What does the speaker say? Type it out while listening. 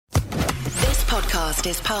podcast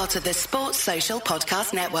is part of the Sports Social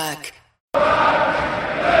Podcast Network.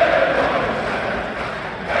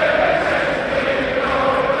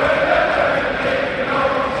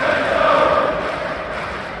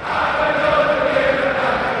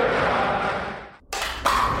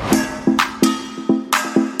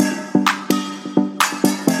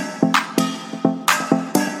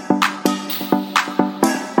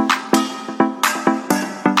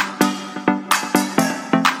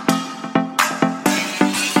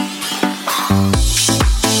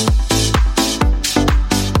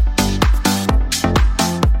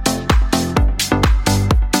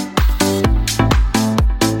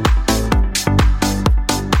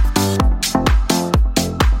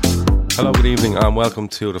 And welcome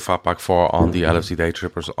to the Fatback 4 on the LFC Day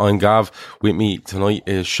Trippers. I'm Gav. With me tonight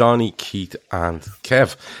is Shawnee, Keith and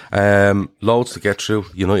Kev. Loads to get through.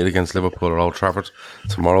 United against Liverpool at Old Trafford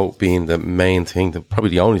tomorrow being the main thing, probably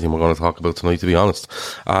the only thing we're going to talk about tonight, to be honest.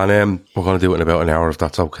 And we're going to do it in about an hour if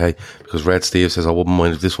that's okay, because Red Steve says I wouldn't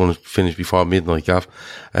mind if this one finished before midnight, Gav.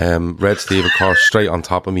 Red Steve, of course, straight on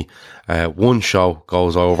top of me. One show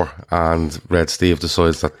goes over and Red Steve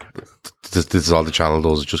decides that this is all the channel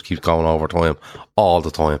does. It just keeps going over time, all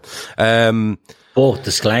the time. But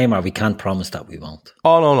disclaimer, we can't promise that we won't.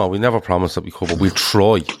 Oh, no, we never promised that we could, but we'll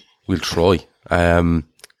try.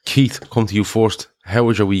 Keith, come to you first. How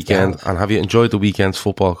was your weekend? And have you enjoyed the weekend's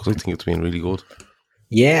football? Because I think it's been really good.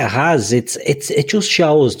 Yeah, it has. It just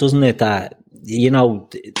shows, doesn't it, that,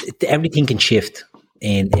 everything can shift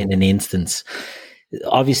in an instance.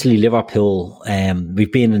 Obviously, Liverpool,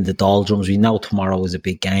 we've been in the doldrums. We know tomorrow is a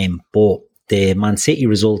big game, but the Man City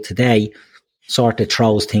result today sort of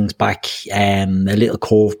throws things back, a little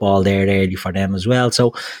curveball there early for them as well.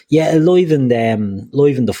 So, yeah, liven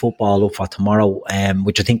the football up for tomorrow,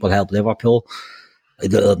 which I think will help Liverpool.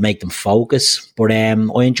 It'll make them focus. But I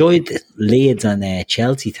enjoyed Leeds and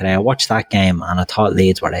Chelsea today. I watched that game and I thought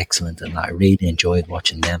Leeds were excellent and I really enjoyed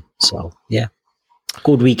watching them. So, yeah,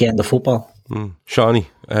 good weekend of football. Shawnee,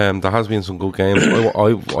 there has been some good games.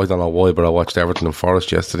 I don't know why, but I watched Everton and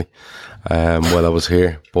Forest yesterday while I was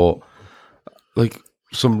here. But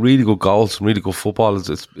some really good goals, some really good football.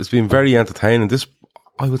 It's been very entertaining. This,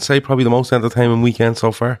 I would say, probably the most entertaining weekend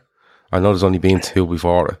so far. I know there's only been two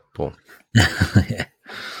before it, but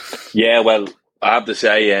yeah. Well, I have to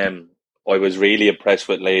say, I was really impressed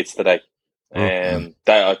with Leeds today.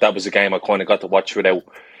 That was a game I kind of got to watch without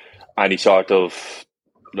any sort of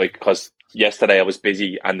because yesterday I was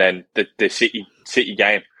busy, and then the City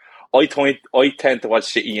game. I tend to watch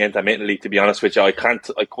City intermittently, to be honest with you. I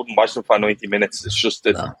couldn't watch them for 90 minutes. It's just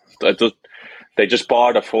that they just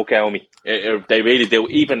bore the fuck out of me. They really do.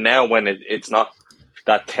 Even now when it's not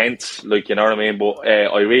that tense, you know what I mean? But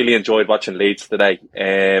I really enjoyed watching Leeds today.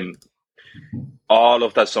 All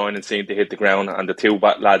of that signing seemed to hit the ground, and the two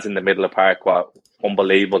lads in the middle of the park were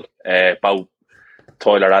unbelievable. Both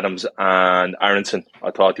Tyler Adams and Aronson,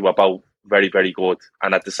 I thought they were both very, very good.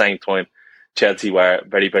 And at the same time, Chelsea were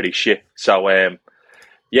very, very shit. So,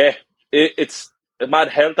 it's a mad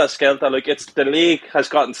helter-skelter. The league has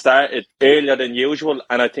gotten started earlier than usual,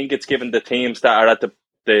 and I think it's given the teams that are at the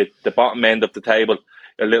bottom end of the table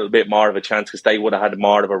a little bit more of a chance, because they would have had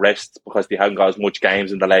more of a rest because they haven't got as much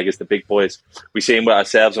games in the leg as the big boys. We seen with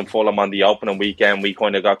ourselves and Fulham on the opening weekend, we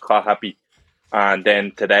kind of got caught happy. And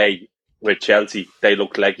then today with Chelsea, they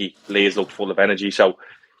looked leggy. Leeds looked full of energy. So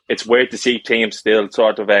it's weird to see teams still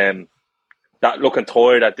sort of that looking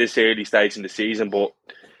tired at this early stage in the season, but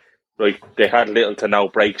they had little to no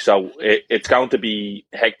break. So it's going to be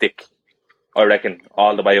hectic, I reckon,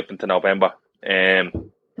 all the way up into November.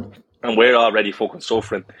 And we're already fucking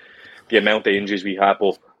suffering the amount of injuries we have.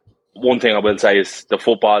 But one thing I will say is the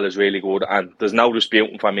football is really good, and there's no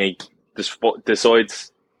disputing for me.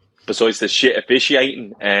 Besides the shit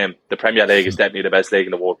officiating, the Premier League is definitely the best league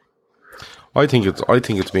in the world. I think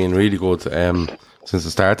it's been really good since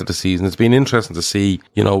the start of the season. It's been interesting to see,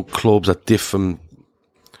 clubs at different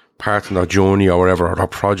parts of their journey or whatever, or their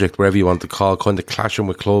project, whatever you want to call, kind of clashing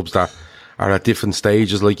with clubs that are at different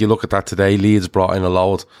stages. You look at that today, Leeds brought in a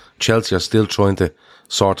load. Chelsea are still trying to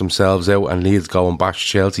sort themselves out, and Leeds go and bash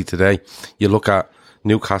Chelsea today. You look at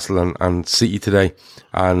Newcastle and City today,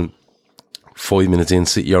 and 5 minutes in,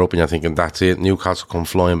 City are up and you're thinking, that's it. Newcastle come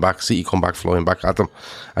flying back, City come back flying back at them,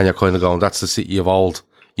 and you're kind of going, that's the City of old,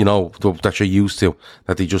 that you're used to,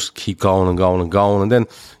 that they just keep going and going and going. And then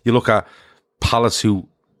you look at Palace, who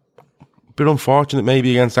a bit unfortunate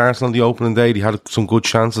maybe against Arsenal on the opening day. They had some good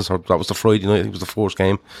chances, or that was the Friday night, I think it was the first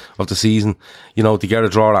game of the season. They get a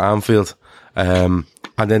draw at Anfield, and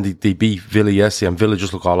then they beat Villa yesterday, and Villa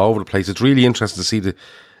just look all over the place. It's really interesting to see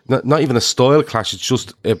not even a style clash, it's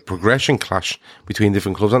just a progression clash between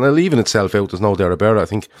different clubs, and it'll even itself out, there's no doubt about it. I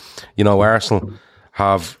think, Arsenal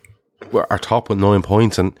are top with 9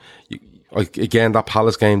 points, and again, that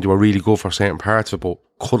Palace game, they were really good for certain parts of it, but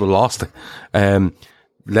could have lost it.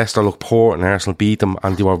 Leicester looked poor and Arsenal beat them,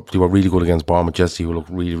 and they were really good against Bournemouth yesterday, who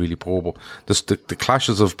looked really, really poor. But the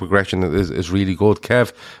clashes of progression is really good.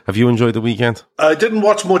 Kev, have you enjoyed the weekend? I didn't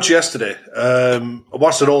watch much yesterday. I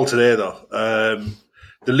watched it all today though.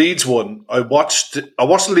 The Leeds one, I watched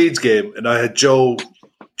the Leeds game, and I had Joe's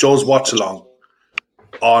watch along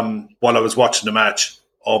on while I was watching the match.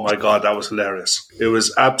 Oh my God, that was hilarious. It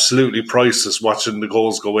was absolutely priceless watching the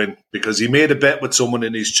goals go in, because he made a bet with someone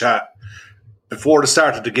in his chat before the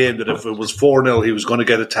start of the game that if it was 4-0, he was going to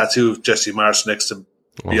get a tattoo of Jesse Marsh next to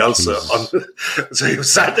Bielsa. So he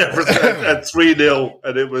was sat there at 3-0,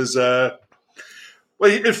 and it was,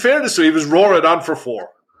 in fairness to him, he was roaring on for 4.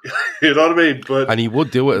 You know what I mean? And he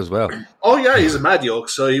would do it as well. Oh yeah, he's a mad yoke,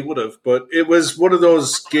 so he would have. But it was one of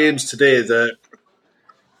those games today that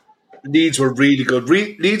Leeds were really good.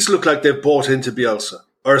 Leeds look like they've bought into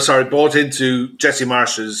Jesse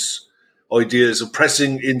Marsh's ideas of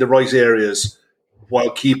pressing in the right areas while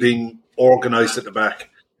keeping organised at the back.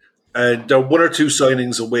 And they're 1 or 2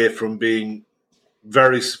 signings away from being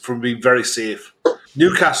very safe.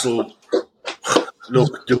 Newcastle,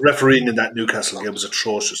 look, the refereeing in that Newcastle game was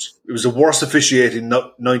atrocious. It was the worst officiating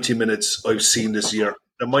 90 minutes I've seen this year.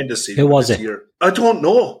 I mind have seen Who was this it? year. I don't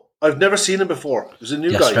know. I've never seen him before. It was a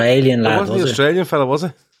new guy. Australian lad, wasn't the Australian fella, was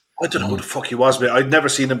it? I don't know who the fuck he was, mate. I'd never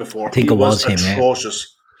seen him before. I think it was him,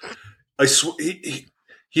 atrocious.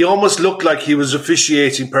 He almost looked like he was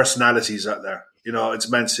officiating personalities out there. It's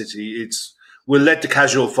Man City. We'll let the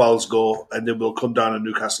casual fouls go, and then we'll come down on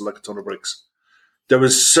Newcastle like a ton of bricks. There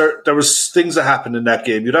was things that happened in that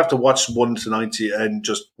game. You'd have to watch 1 to 90 and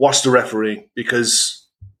just watch the refereeing, because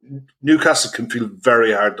Newcastle can feel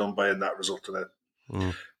very hard done by in that result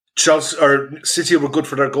today. Chelsea or City were good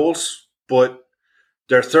for their goals, but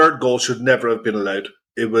their third goal should never have been allowed.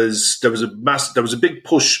 There was a big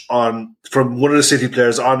push from one of the City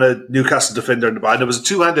players on a Newcastle defender in the box. And it was a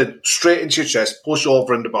two-handed straight into your chest, push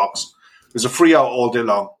over in the box. It was a free out all day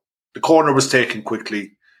long. The corner was taken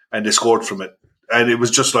quickly, and they scored from it. And it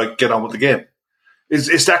was just like, get on with the game.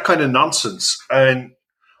 It's that kind of nonsense. And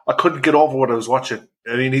I couldn't get over what I was watching.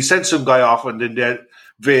 I mean, he sent some guy off, and then the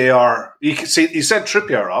VAR, he sent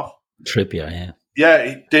Trippier off. Trippier, yeah.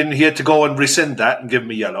 Yeah, then he had to go and rescind that and give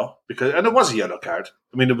him a yellow, and it was a yellow card.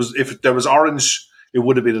 I mean, if there was orange, it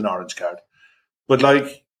would have been an orange card. But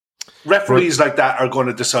referees like that are going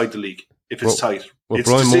to decide the league if it's tight. It's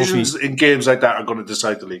Brian decisions Murphy, in games like that are going to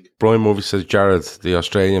decide the league. Brian Murphy says Jared, the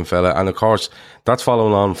Australian fella, and of course that's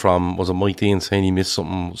following on from, was it Mike Dean saying he missed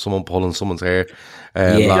someone pulling someowe's hair?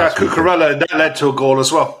 Cucurella, and that led to a goal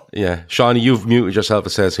as well. Yeah, Shawnee, you've muted yourself,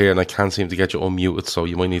 it says here, and I can't seem to get you unmuted, so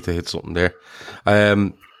you might need to hit something there.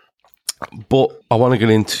 But I want to get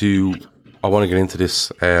into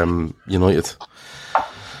this United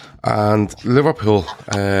and Liverpool.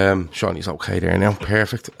 Shawnee's okay there now,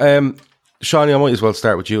 perfect. Shawnee, I might as well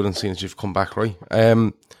start with you then, seeing as you've come back, right? I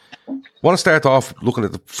want to start off looking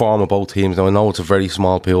at the form of both teams. Now, I know it's a very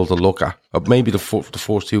small pool to look at. Maybe the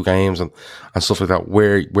first 2 games and stuff like that,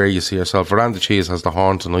 where you see yourself. Veranda Cheese has the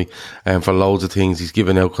horn tonight for loads of things he's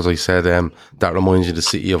given out, because I said that reminds you of the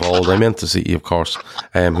City of old. I meant the City, of course,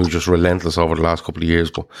 who's just relentless over the last couple of years,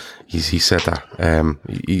 but he said that.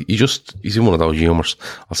 He's in one of those humours.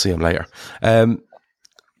 I'll see him later.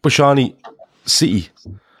 But Shawnee, City,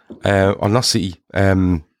 or not City,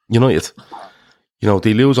 United,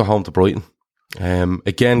 they lose at home to Brighton.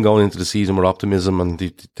 Again, going into the season with optimism, and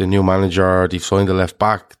the new manager, they've signed the left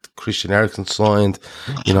back, Christian Eriksen signed,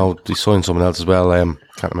 they signed someone else as well,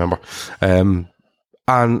 can't remember. And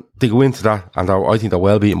they go into that, and I think they're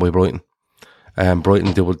well beaten by Brighton.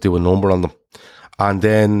 Brighton do a number on them. And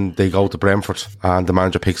then they go to Brentford, and the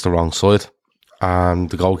manager picks the wrong side, and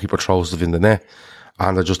the goalkeeper throws it in the net,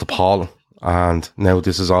 and they're just appalling. And now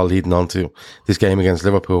this is all leading on to this game against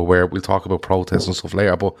Liverpool, where we'll talk about protests and stuff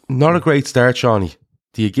later. But not a great start, Shawnee.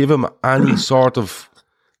 Do you give him any sort of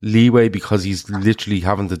leeway, because he's literally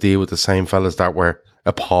having to deal with the same fellas that were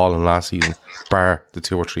appalling last season, bar the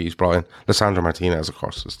 2 or 3 he's brought in? Lissandro Martinez, of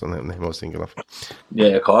course, is the name I was thinking of. Yeah,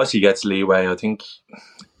 of course he gets leeway. I think,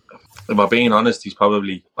 if I'm being honest, he's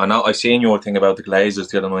probably... I seen your thing about the Glazers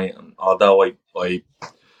the other night, and although I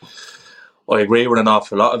agree with an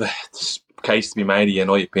awful lot of it, case to be made of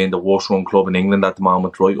United being the worst run club in England at the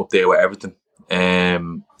moment, right up there with everything.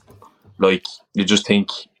 You just think,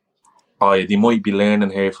 they might be learning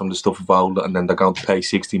here from the stuff of old, and then they're going to pay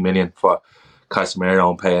 60 million for Casemiro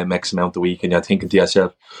and pay him X amount a week, and you're thinking to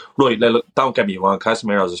yourself, right, look, don't get me wrong,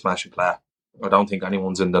 Casemiro's a smashing player. I don't think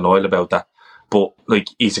anyone's in denial about that. But, like,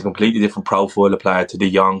 he's a completely different profile of player to the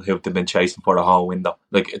young who've been chasing for the whole window.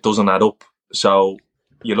 Like, it doesn't add up. So,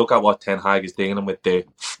 you look at what Ten Hag is dealing with there.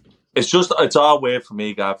 It's all weird for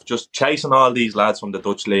me, Gav. Just chasing all these lads from the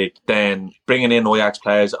Dutch league, then bringing in Ajax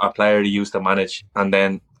players, a player he used to manage, and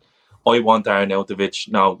then I want Arnautovic.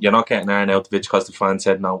 No, you're not getting Arnautovic because the fans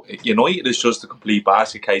said no. United is just a complete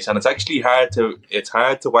basket case, and it's actually hard to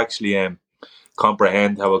actually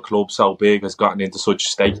comprehend how a club so big has gotten into such a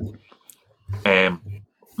state.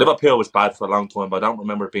 Liverpool was bad for a long time, but I don't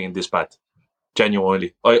remember it being this bad.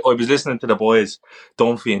 Genuinely, I was listening to the boys,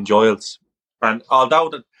 Dunphy and Giles, and although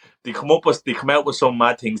they come out with some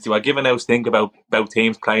mad things, they were giving out stink about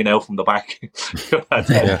teams playing out from the back,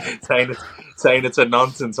 saying it's a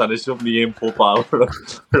nonsense and it shouldn't be in football.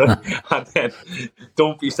 And then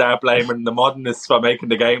Dunphy start blaming the modernists for making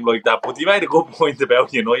the game like that. But he made a good point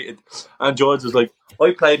about United, and George was like,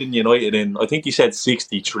 I played in United in, I think he said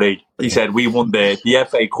 63. He said we won the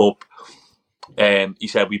FA Cup. He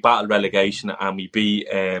said we battled relegation and we beat,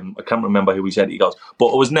 I can't remember who he said. He goes,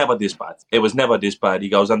 but it was never this bad. It was never this bad. He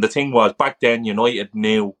goes, and the thing was, back then United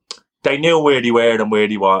knew where they were and where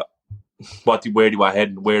they were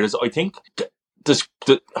heading. Whereas I think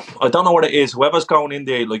I don't know what it is. Whoever's going in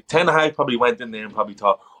there, like Ten Hag probably went in there and probably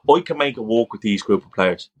thought, I can make it work with these group of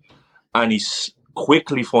players, and he's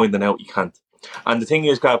quickly finding out he can't. And the thing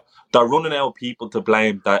is, Gav, they're running out of people to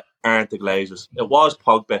blame that aren't the Glazers. It was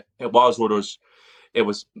Pogba, it was others, it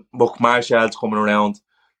was Martial's coming around.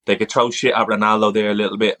 They could throw shit at Ronaldo there a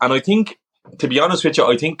little bit. And I think, to be honest with you,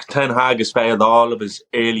 I think Ten Hag has failed all of his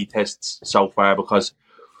early tests so far, because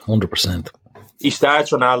 100%. He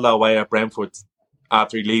starts Ronaldo away at Brentford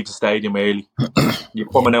after he leaves the stadium early. You're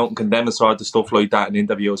coming out and condemning sort of stuff like that in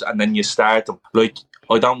interviews, and then you start him. Like,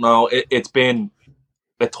 I don't know, it's been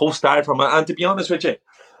a tough start from him. And to be honest with you,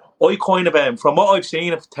 I kind of, from what I've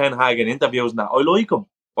seen of Ten Hag in interviews and that, I like him.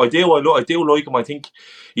 I do like him. I think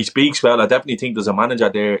he speaks well. I definitely think there's a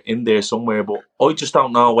manager in there somewhere, but I just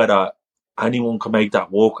don't know whether anyone can make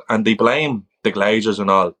that work. And they blame the Glazers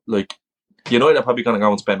and all. Like, United are probably going to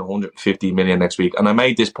go and spend 150 million next week. And I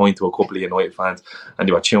made this point to a couple of United fans, and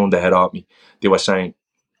they were chewing their head off me. They were saying,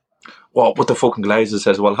 well, what the fucking Glazers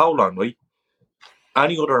says, well, hold on, right?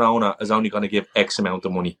 Any other owner is only going to give X amount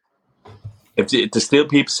of money. If there's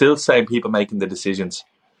still same people making the decisions,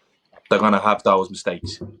 they're going to have those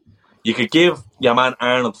mistakes. You could give your man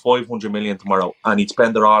Arnold 500 million tomorrow and he'd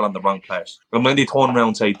spend it all on the wrong players. And when they turn around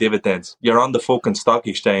and say dividends, you're on the fucking stock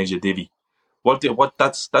exchange, you divvy.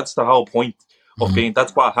 That's the whole point of being.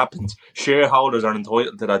 That's what happens. Shareholders are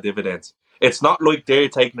entitled to their dividends. It's not like they're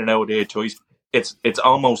taking it out of their choice. It's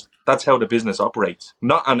almost, that's how the business operates.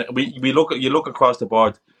 And you look across the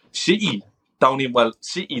board. City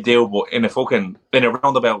do, but in a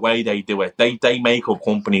roundabout way they do it. They make up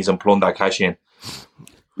companies and plunder cash in.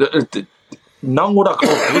 None other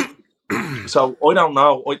company. So I don't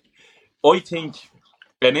know. I think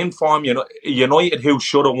an informed United who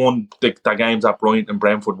should have won the games at Brighton and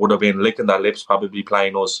Brentford would have been licking their lips, probably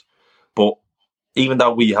playing us. But even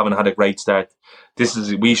though we haven't had a great start,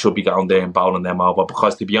 we should be going there and bowling them over,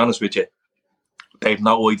 because to be honest with you, they've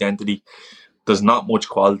no identity. There's not much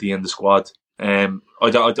quality in the squad. They've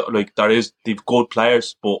good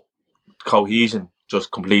players, but cohesion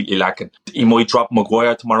just completely lacking. He might drop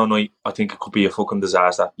Maguire tomorrow night. I think it could be a fucking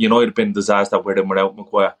disaster. United have been a disaster with him without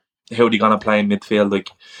Maguire. How are they going to play in midfield?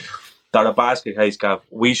 Like, they're a basket case, Gav.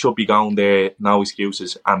 We should be going there, no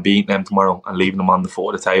excuses, and beating them tomorrow and leaving them on the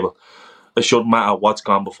foot of the table. It shouldn't matter what's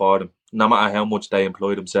gone before them, no matter how much they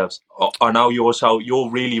employ themselves. I know you're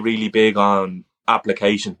really, really big on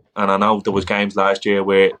application, and I know there was games last year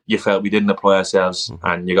where you felt we didn't apply ourselves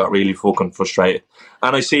and you got really fucking frustrated,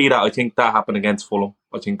 and I see that. I think that happened against Fulham.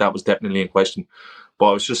 I think that was definitely in question. But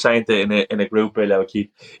I was just saying that in a group, really, Keith,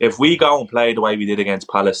 if we go and play the way we did against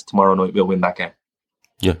Palace tomorrow night, we'll win that game.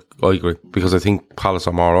 Yeah, I agree, because I think Palace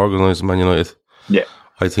are more organised than Man United. Yeah,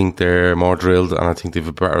 I think they're more drilled, and I think they've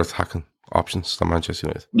a better attacking options than Manchester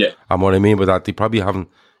United. Yeah, and what I mean by that, they probably haven't.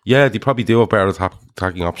 Yeah, they probably do have better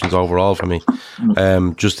attacking options overall for me.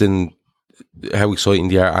 Just in how exciting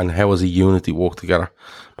they are and how as a unit they work together,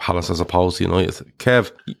 Palace as opposed to United.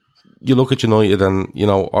 Kev, you look at United and,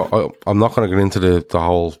 I'm not going to get into the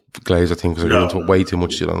whole Glazer thing because I got into it way too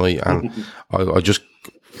much the other night, and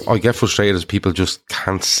I get frustrated as people just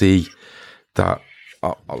can't see that.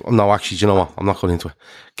 No, actually, do you know what? I'm not going into it.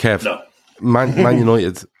 Kev, no. Man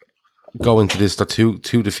United go into this, they're two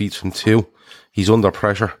defeats from two. He's under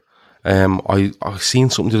pressure. I've seen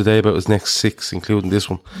something the other day about his next 6, including this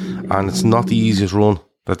one, and it's not the easiest run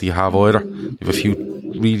that you have either. You have a few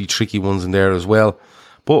really tricky ones in there as well.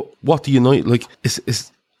 But what do United like?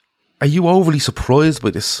 Are you overly surprised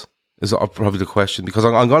by this? Is probably the question, because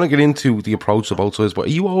I'm going to get into the approach of both sides. But are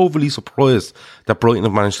you overly surprised that Brighton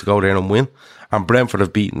have managed to go there and win, and Brentford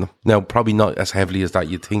have beaten them? Now, probably not as heavily as that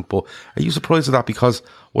you'd think, but are you surprised at that? Because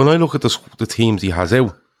when I look at the teams he has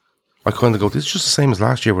out, I kind of go, this is just the same as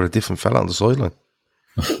last year with a different fella on the sideline.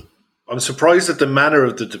 I'm surprised at the manner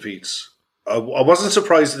of the defeats. I wasn't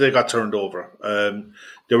surprised that they got turned over.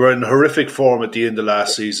 They were in horrific form at the end of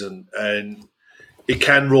last season, and it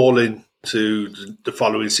can roll in to the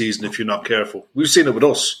following season if you're not careful. We've seen it with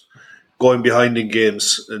us going behind in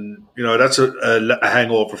games, and that's a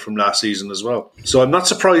hangover from last season as well. So I'm not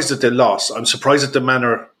surprised that they lost. I'm surprised at the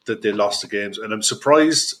manner that they lost the games, and I'm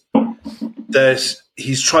surprised that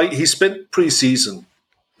he spent pre-season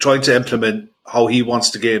trying to implement how he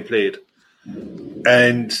wants the game played.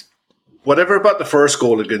 And whatever about the first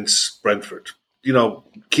goal against Brentford,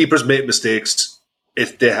 keepers make mistakes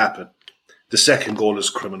if they happen. The second goal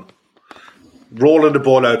is criminal. Rolling the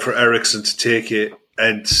ball out for Eriksen to take it,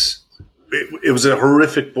 and it was a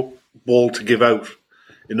horrific ball to give out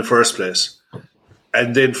in the first place.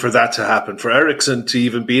 And then for that to happen, for Eriksen to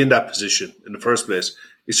even be in that position in the first place,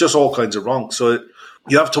 it's just all kinds of wrong. So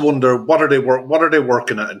you have to wonder, what are they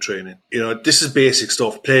working at in training? This is basic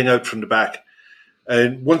stuff, playing out from the back.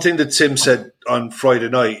 And one thing that Tim said on Friday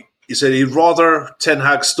night, he said he'd rather Ten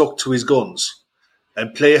Hag stuck to his guns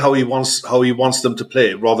and play how he wants them to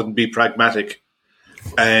play, rather than be pragmatic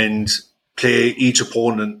and play each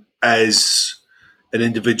opponent as an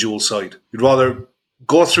individual side. He'd rather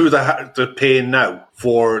go through the pain now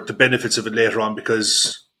for the benefits of it later on,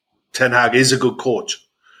 because Ten Hag is a good coach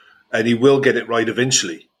and he will get it right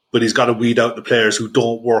eventually, but he's got to weed out the players who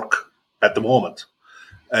don't work at the moment.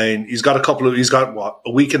 And he's got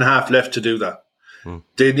a week and a half left to do that.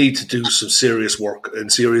 They need to do some serious work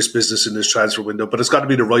and serious business in this transfer window, but it's got to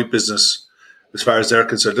be the right business as far as they're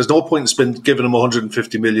concerned. There's no point in giving them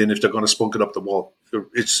 150 million if they're going to spunk it up the wall.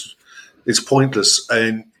 It's pointless,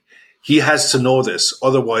 and he has to know this.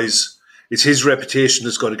 Otherwise, it's his reputation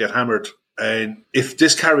that's going to get hammered. And if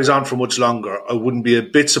this carries on for much longer, I wouldn't be a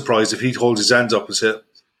bit surprised if he holds his hands up and said,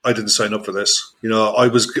 I didn't sign up for this. I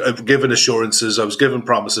was given assurances, I was given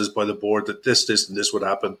promises by the board that this, and this would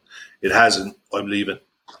happen. It hasn't. I'm leaving.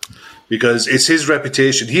 Because it's his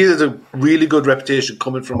reputation. He has a really good reputation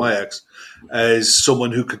coming from Ajax as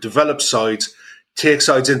someone who could develop sides, take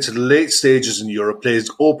sides into the late stages in Europe, plays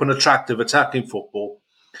open, attractive, attacking football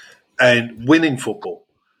and winning football.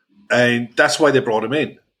 And that's why they brought him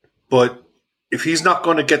in. But if he's not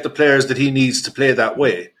going to get the players that he needs to play that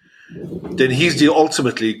way, then he's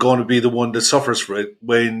ultimately going to be the one that suffers for it.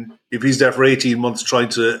 If he's there for 18 months trying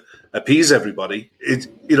to appease everybody,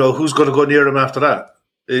 who's going to go near him after that?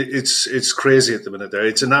 It's crazy at the minute there.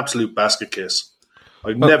 It's an absolute basket case.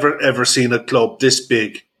 I've never ever seen a club this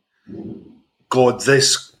big go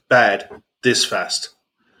this bad this fast.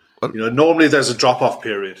 Normally there's a drop-off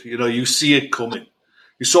period. You see it coming.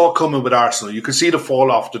 You saw it coming with Arsenal. You could see the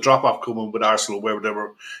fall-off, the drop-off coming with Arsenal, where they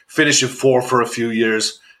were finishing 4 for a few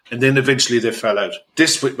years, and then eventually they fell out.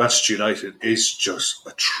 This with Manchester United is just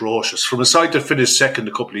atrocious. From a side that finished second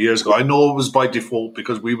a couple of years ago, I know it was by default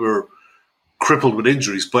because we were crippled with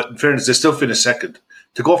injuries, but in fairness, they still finished second.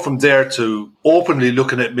 To go from there to openly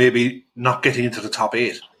looking at maybe not getting into the top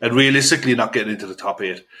 8 and realistically not getting into the top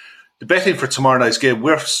 8. The betting for tomorrow night's game,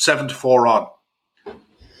 we're 7-4 on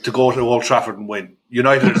to go to Old Trafford and win.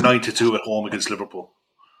 United are 9-2 at home against Liverpool.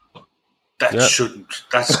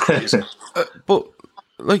 That's crazy. But,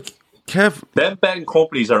 Kev... Them betting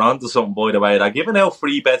companies are onto something, by the way. They're giving out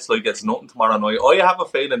free bets like it's nothing tomorrow night. I have a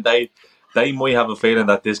feeling they might have a feeling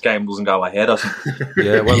that this game doesn't go ahead or something.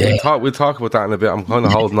 Yeah, well, we'll talk about that in a bit. I'm kind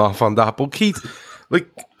of holding off on that. But Keith,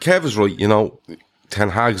 Kev is right, Ten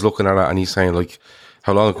Hag's looking at it and he's saying,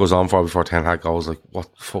 how long it goes on for before Ten Hag goes, what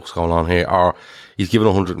the fuck's going on here? Or he's given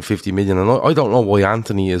 150 million. And I don't know why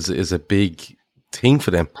Anthony is a big thing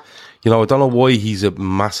for them. I don't know why he's a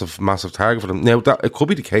massive, massive target for them. Now, it could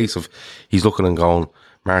be the case of he's looking and going,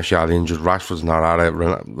 Martial injured, Rashford's not at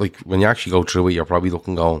it. When you actually go through it, you're probably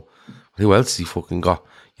looking going, who else has he fucking got?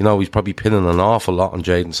 He's probably pinning an awful lot on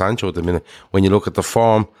Jadon Sancho at the minute. When you look at the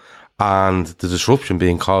form and the disruption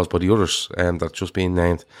being caused by the others that's just being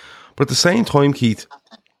named. But at the same time, Keith,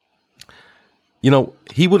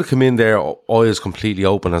 he would have come in there eyes completely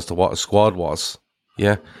open as to what a squad was.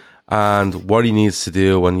 Yeah. and what he needs to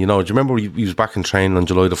do. And, you know, do you remember he was back in training on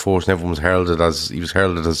July the 4th and everyone was heralded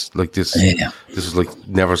as like this. Yeah. This was like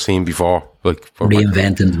never seen before. Like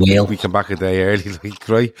reinvented wheel. We came back a day early, like,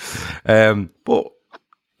 right? But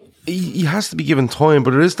he has to be given time.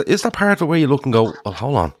 But is that part of it where you look and go, well,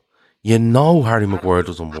 hold on. You know Harry Maguire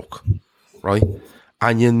doesn't work, right?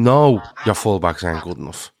 And you know your fullbacks aren't good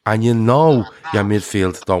enough. And you know your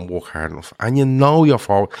midfield don't work hard enough. And you know your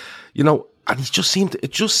forward, you know, and it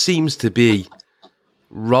just seems to be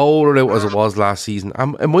rolling out as it was last season.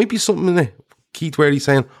 And it might be something in it, Keith, where he's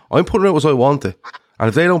saying, I'm putting it out as I want it. And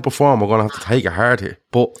if they don't perform, we're going to have to take it hard here.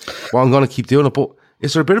 But I'm going to keep doing it. But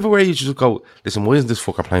is there a bit of a way you just go, listen, why isn't this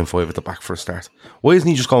fucker playing 5 at the back for a start? Why isn't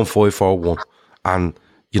he just going 5-4-1 and,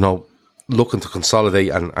 you know, looking to consolidate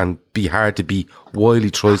and be hard to beat while he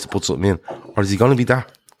tries to put something in? Or is he going to be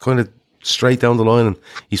that kind of straight down the line and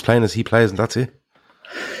he's playing as he plays and that's it?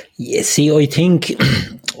 Yeah, see, I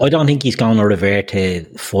don't think he's going to revert to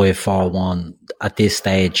 5-4-1 at this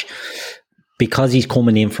stage because he's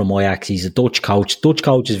coming in from Ajax. He's a Dutch coach. Dutch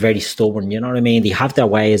coach is very stubborn, you know what I mean? They have their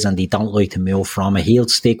ways and they don't like to move from it. He'll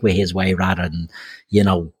stick with his way rather than, you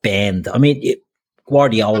know, bend. I mean,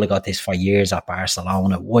 Guardiola got this for years at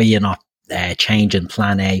Barcelona. Why are you not changing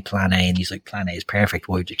plan A? And he's like, plan A is perfect.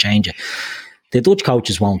 Why would you change it? The Dutch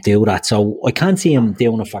coaches won't do that. So I can't see him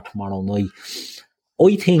doing it for tomorrow night.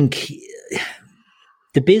 I think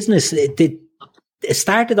the business, it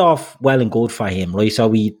started off well and good for him, right? So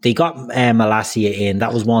they got Malacia in.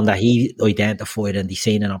 That was one that he identified and they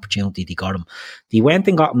seen an opportunity. They got him. They went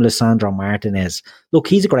and got him Lisandro Martinez. Look,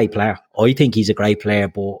 he's a great player. I think he's a great player,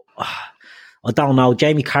 but I don't know.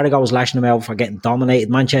 Jamie Carragher was lashing him out for getting dominated.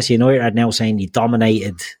 Manchester United are now saying he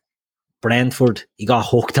dominated Brentford. He got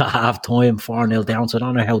hooked at half time, 4-0 down. So I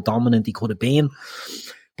don't know how dominant he could have been.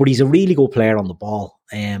 But he's a really good player on the ball.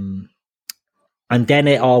 And then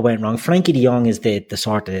it all went wrong. Frankie de Jong is the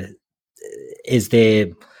sort of, is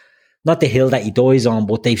the, not the hill that he dies on,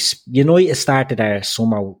 but United started their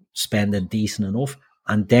summer spending decent enough.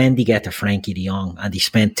 And then they get to Frankie de Jong and they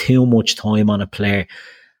spend too much time on a player.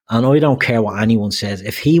 And I don't care what anyone says.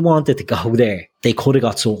 If he wanted to go there, they could have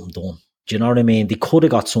got something done. Do you know what I mean? They could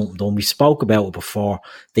have got something done. We spoke about it before.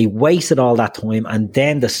 They wasted all that time. And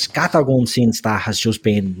then the scattergun since that has just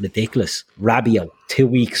been ridiculous. Rabiot, 2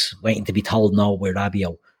 weeks waiting to be told no with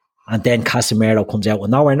Rabiot. And then Casemiro comes out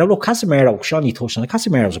with nowhere. Now look, Casemiro, Shawnee touched on it.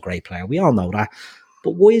 Casemiro's a great player. We all know that.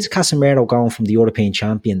 But why is Casemiro going from the European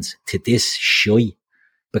champions to this shy?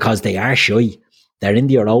 Because they are shy. They're in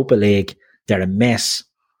the Europa League. They're a mess.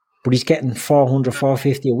 But he's getting 400,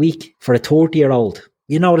 450 a week for a 30-year-old.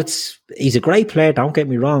 You know, he's a great player, don't get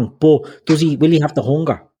me wrong, but will he have the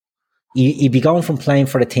hunger? He'd be going from playing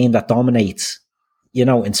for a team that dominates, you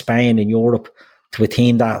know, in Spain and Europe to a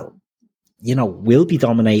team that, you know, will be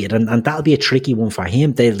dominated, and that'll be a tricky one for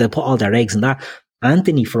him. They'll put all their eggs in that.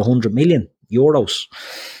 Anthony for 100 million euros.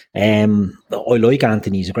 I like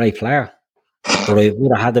Anthony, he's a great player, but I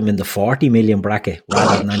would have had him in the 40 million bracket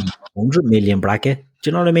rather than the 100 million bracket. Do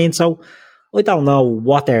you know what I mean? So I don't know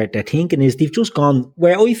what they're thinking is. They've just gone,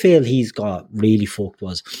 where I feel he's got really fucked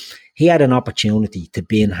was he had an opportunity to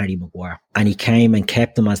be in Harry Maguire and he came and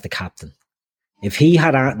kept him as the captain. If he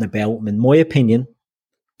had anything about him, in my opinion,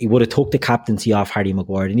 he would have took the captaincy off Harry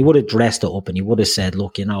Maguire and he would have dressed it up and he would have said,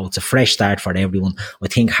 look, you know, it's a fresh start for everyone. I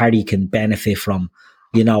think Harry can benefit from,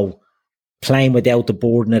 you know, playing without the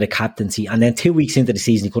burden of the captaincy. And then 2 weeks into the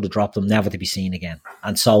season, he could have dropped him, never to be seen again,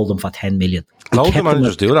 and sold him for 10 million. Loads of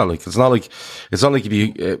managers do that. Like, it's not like you'd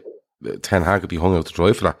be Ten Hag could be hung out to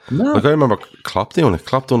dry for that. No. Like, I remember Klopp doing it.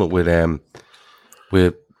 Klopp done it with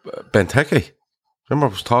Benteke. Remember I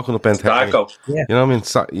was talking to Benteke. Sacco. Yeah. You know what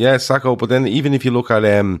I mean? Sacco. But then even if you look at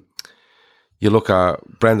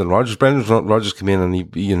Brendan Rodgers. Brendan Rodgers came in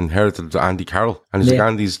and he inherited Andy Carroll. And he's like,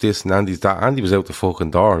 Andy's this and Andy's that. Andy was out the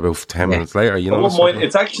fucking door about 10 minutes later. You know,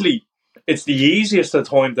 it's the easiest of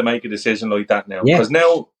time to make a decision like that now. Because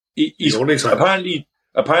now he's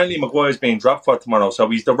apparently Maguire's being dropped for tomorrow. So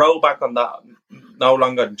he's the rollback on that no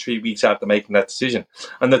longer than 3 weeks after making that decision.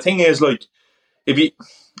 And the thing is, like,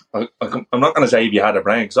 I'm not going to say if you had a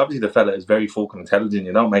brain, because obviously the fella is very fucking intelligent.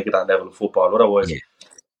 You don't make it that level of football. Otherwise,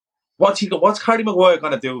 what's Harry Maguire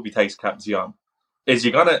going to do if he takes captaincy on? Is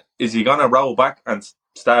he gonna roll back and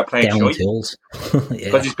start playing shy?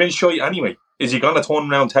 Because he's been shy anyway. Is he going to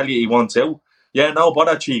turn around and tell you he wants out? Yeah, no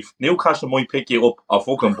bother, Chief. Newcastle might pick you up or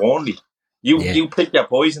fucking Burnley. You pick your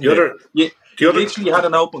poison. He literally had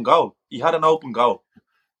an open goal. He had an open goal.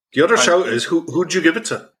 The other shout is, who'd you give it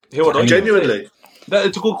to? Genuinely.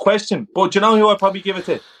 It's a good question. But do you know who I'd probably give it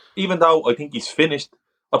to? Even though I think he's finished,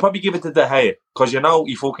 I'll probably give it to De Gea because you know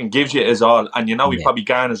he fucking gives you his all, and you know he probably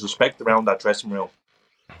garners respect around that dressing room.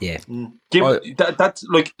 Yeah, that's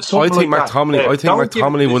like. I think McTominay. I think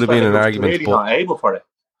McTominay would have been an argument, really but not able for it.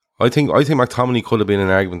 I think McTominay could have been an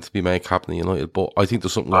argument to be made captain of United, but I think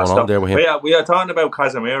there's something going on there with him. We are talking about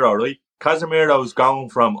Casemiro, right? Casemiro's going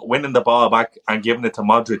from winning the ball back and giving it to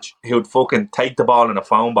Modric, who would fucking take the ball in a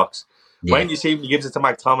phone box. Yeah. When you see him, he gives it to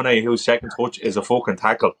McTominay, whose second touch is a fucking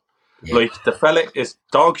tackle. Yeah. Like, the fella is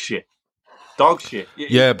dog shit.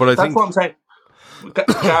 Yeah, but that's what I'm saying.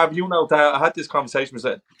 Gav, you know that I had this conversation with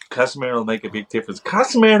that Casemiro will make a big difference.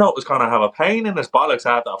 Casemiro was going to have a pain in his bollocks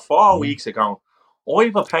after 4 weeks ago. I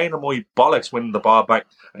have a pain in my bollocks winning the ball back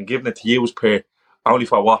and giving it to you, Per. Only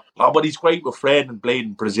for what? Oh, but he's great with Fred and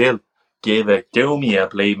bleeding Brazil. Do me a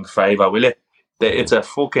bleeding favour, will you? It's a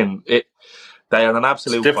fucking... they are an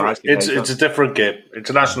absolute... It's a different game.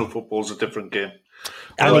 International football is a different game.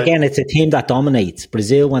 And again, it's a team that dominates.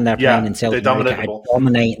 Brazil, when they're playing in South America, are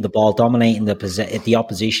dominating the ball, dominating the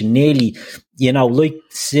opposition. Nearly, like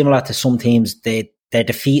similar to some teams, they're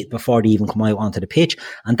defeated before they even come out onto the pitch.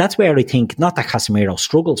 And that's where I think, not that Casemiro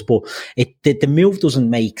struggles, but the move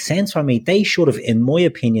doesn't make sense for me. They should have, in my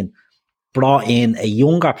opinion, brought in a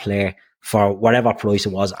younger player for whatever price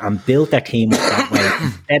it was and built their team up that way.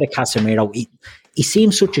 Instead of Casemiro, he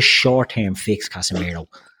seems such a short-term fix, Casemiro.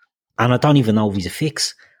 And I don't even know if he's a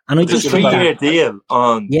fix. And I just think that deal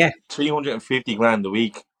on 350 grand a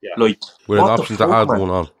week. Yeah. Like, we're an option to add one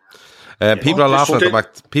on. People are laughing at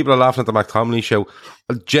the McTominay show.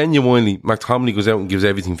 Genuinely, McTominay goes out and gives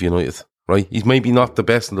everything for United. Right? He's maybe not the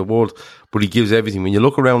best in the world, but he gives everything. When you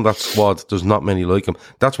look around that squad, there's not many like him.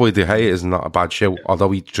 That's why De Gea is not a bad show,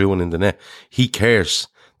 although he threw one in the net. He cares.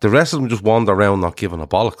 The rest of them just wander around not giving a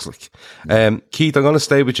bollocks. Keith, I'm going to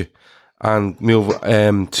stay with you and move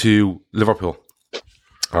to Liverpool.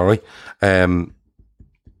 All right.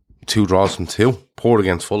 2 draws from 2. Poor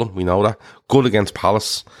against Fulham, we know that. Good against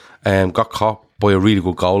Palace. Got caught by a really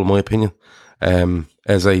good goal, in my opinion.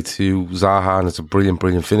 Eze to Zaha, and it's a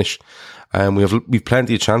brilliant finish. We've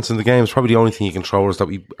plenty of chance in the game. It's probably the only thing you can throw is that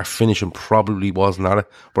our finishing probably wasn't at it.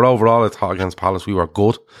 But overall, I thought against Palace we were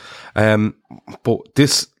good. But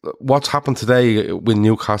what's happened today with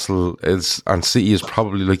Newcastle and City is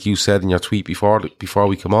probably, like you said in your tweet before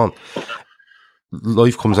we come on,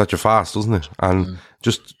 life comes at you fast, doesn't it? And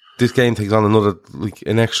just this game takes on another, like,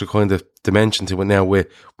 an extra kind of dimension to it now with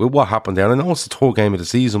what happened there. And I know it's the third game of the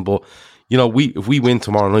season, but if we win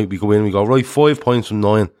tomorrow night, we go in and we go, right, 5 points from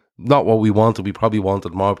 9. Not what we wanted. We probably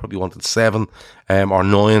wanted more. Probably wanted 7 or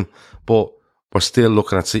 9. But we're still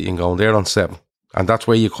looking at City and going, they're on 7. And that's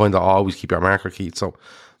where you kind of always keep your marker, Keith. So,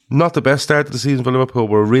 not the best start of the season for Liverpool,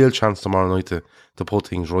 but a real chance tomorrow night to put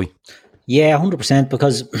things right. Yeah, 100%.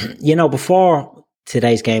 Because, before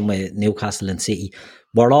today's game with Newcastle and City,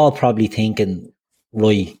 we're all probably thinking,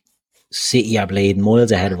 right, City are bleeding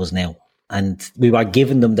miles ahead of us now. And we were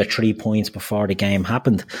giving them the 3 points before the game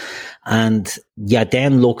happened. And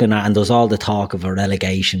then looking at, and there's all the talk of a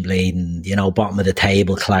relegation bleeding, bottom of the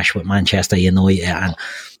table clash with Manchester United. And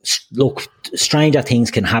look, stranger things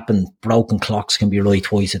can happen. Broken clocks can be right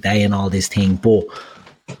twice a day and all this thing. But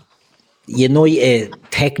United,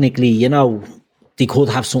 technically, they could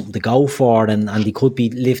have something to go for and they could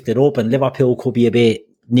be lifted up, and Liverpool could be a bit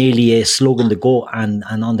nearly a slug in the gut and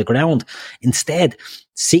on the ground. Instead,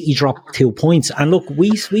 City dropped 2 points. And look,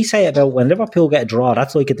 we say about when Liverpool get a draw,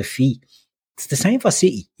 that's like a defeat. It's the same for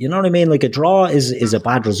City. You know what I mean? Like, a draw is a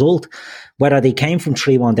bad result. Whether they came from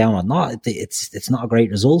 3-1 down or not, it's not a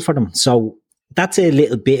great result for them. So that's a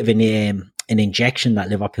little bit of an injection that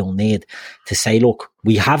Liverpool need to say, look,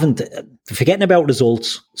 we haven't, forgetting about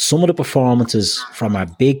results, some of the performances from our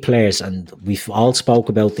big players, and we've all spoke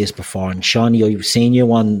about this before, and Shawnee, I've seen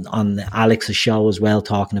you on Alex's show as well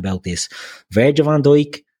talking about this. Virgil van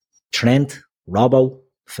Dijk, Trent, Robbo,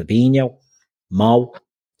 Fabinho, Mo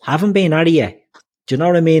haven't been at it yet. Do you know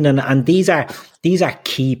what I mean? And these are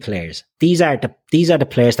key players. These are the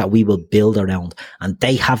players that we will build around, and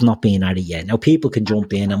they have not been at it yet. Now, people can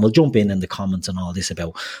jump in, and we'll jump in the comments and all this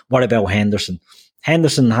about what about Henderson.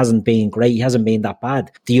 Henderson hasn't been great. He hasn't been that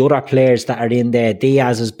bad. The other players that are in there,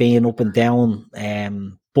 Diaz has been up and down,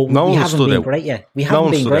 but we haven't been great yet. We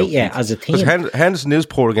haven't been great yet as a team. Henderson is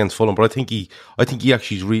poor against Fulham, but I think he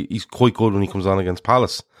actually he's quite good when he comes on against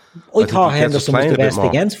Palace. I thought Henderson was the best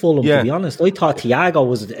against Fulham, to be honest. I thought Thiago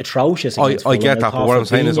was atrocious against Fulham. I get that, but what I'm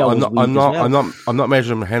saying is I'm not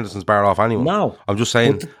measuring Henderson's bar off anyone. No. I'm just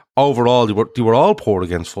saying overall they were all poor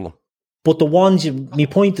against Fulham. But the ones, my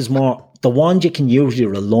point is more, the ones you can usually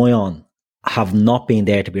rely on have not been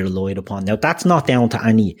there to be relied upon. Now, that's not down to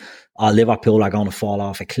any Liverpool are going to fall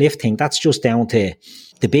off a cliff thing. That's just down to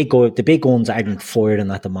the big guns aren't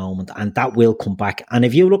firing at the moment, and that will come back. And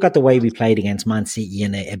if you look at the way we played against Man City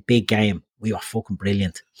in a big game, we were fucking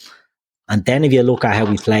brilliant. And then if you look at how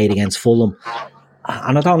we played against Fulham,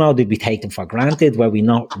 and I don't know, did we take them for granted? Were we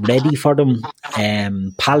not ready for them?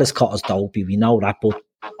 Palace caught us dopey, we know that, but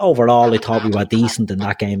overall I thought we were decent in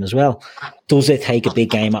that game as well. Does it take a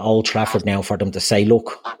big game at Old Trafford now for them to say,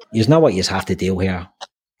 look, you know what you have to do here?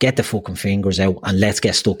 Get the fucking fingers out and let's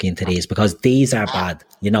get stuck into these, because these are bad.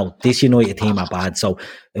 You know, this United team are bad. So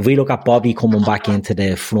if we look at Bobby coming back into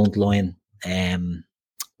the front line,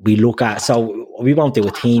 we look at, so we won't do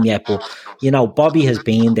a team yet, but you know, Bobby has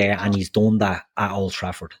been there and he's done that at Old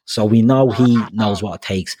Trafford. So we know he knows what it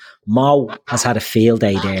takes. Mo has had a field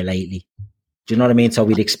day there lately. Do you know what I mean? So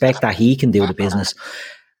we'd expect that he can do the business.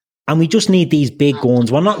 And we just need these big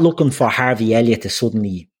guns. We're not looking for Harvey Elliott to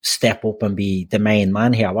suddenly step up and be the main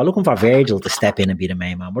man here. We're looking for Virgil to step in and be the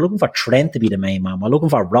main man. We're looking for Trent to be the main man. We're looking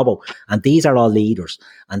for Robbo. And these are all leaders.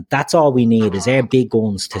 And that's all we need, is our big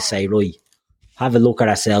guns to say, right, have a look at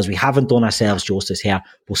ourselves. We haven't done ourselves justice here,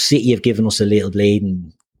 but City have given us a little bleed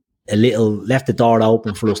and a little left the door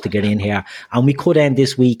open for us to get in here. And we could end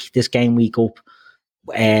this game week up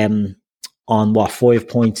on 5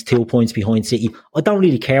 points, 2 points behind City. I don't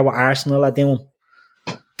really care what Arsenal are doing.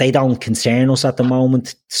 They don't concern us at the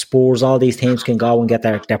moment. Spurs, all these teams can go and get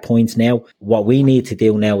their points now. What we need to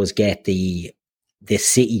do now is get the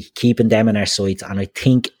City, keeping them in our sights. And I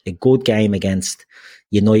think a good game against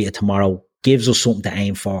United tomorrow gives us something to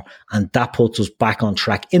aim for, and that puts us back on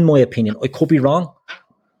track, in my opinion. I could be wrong.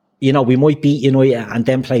 You know, we might beat United and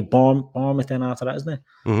then play Bournemouth then after that, isn't it?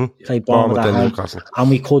 Mm-hmm. Play Bournemouth then Newcastle. and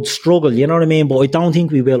we could struggle, you know what I mean? But I don't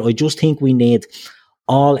think we will. I just think we need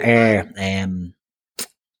all our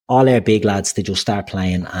big lads to just start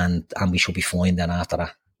playing, and we should be fine then after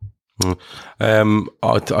that.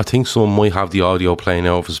 I think someone might have the audio playing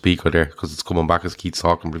out of a speaker there, because it's coming back as Keith's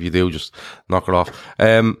talking, but if you do, just knock it off.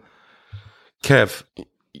 Kev,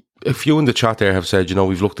 a few in the chat there have said, you know,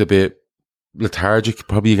 we've looked a bit lethargic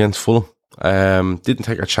probably against Fulham. Didn't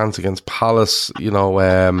take a chance against Palace, you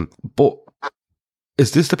know, but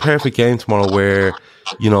is this the perfect game tomorrow where,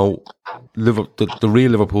 you know, the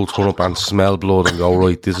real Liverpool turn up and smell blood and go,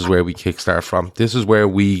 right, this is where we kickstart from. This is where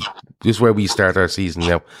we start our season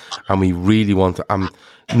now, and we really want to.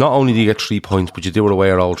 Not only do you get 3 points, but you do it away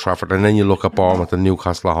at Old Trafford, and then you look at Bournemouth and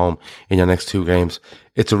Newcastle at home in your next 2 games.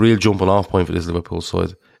 It's a real jumping off point for this Liverpool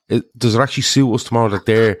side. Does it actually suit us tomorrow that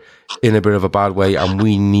they're in a bit of a bad way, and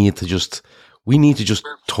we need to just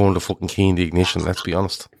turn the fucking key in the ignition? Let's be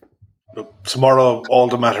honest. Look, tomorrow, all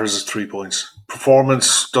that matters is 3 points.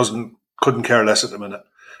 Performance couldn't care less at the minute.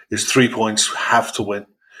 It's 3 points. Have to win.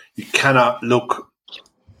 You cannot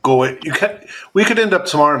we could end up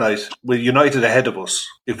tomorrow night with United ahead of us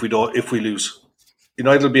if we lose.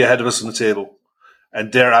 United will be ahead of us on the table,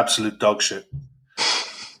 and they're absolute dog shit.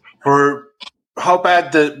 For how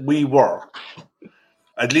bad that we were,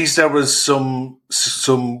 at least there was some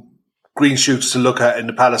green shoots to look at in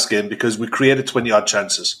the Palace game, because we created 20 odd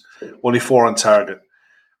chances, only 4 on target.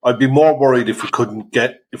 I'd be more worried if we couldn't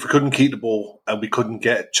keep the ball and we couldn't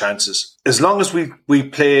get chances. As long as we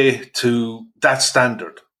play to that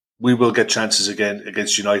standard, we will get chances again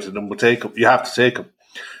against United, and we'll take them. You have to take them.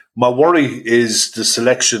 My worry is the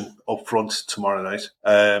selection up front tomorrow night.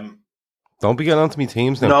 Don't be getting onto me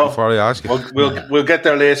teams now before I ask you. We'll get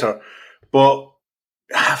there later, but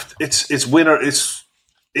it's winner.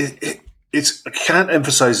 I can't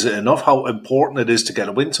emphasize it enough how important it is to get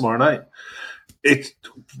a win tomorrow night.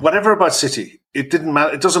 Whatever about City, it didn't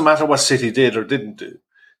matter. It doesn't matter what City did or didn't do.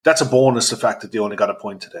 That's a bonus. The fact that they only got a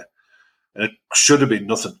point today, and it should have been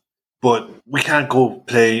nothing. But we can't go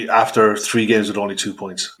play after 3 games with only 2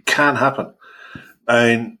 points. It can't happen.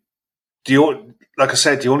 And like I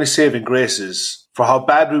said, the only saving grace is, for how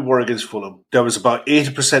bad we were against Fulham, there was about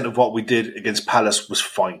 80% of what we did against Palace was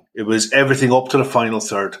fine. It was everything up to the final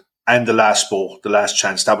third and the last ball, the last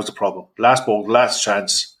chance. That was the problem. Last ball, the last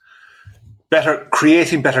chance.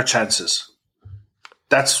 Creating better chances.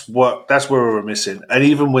 That's where we were missing. And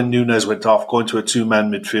even when Núñez went off, going to a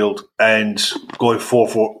 2-man midfield and going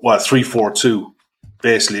 3-4-2,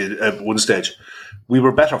 basically at one stage, we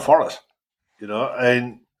were better for it, you know.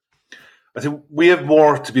 And I think we have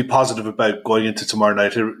more to be positive about going into tomorrow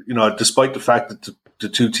night. You know, despite the fact that the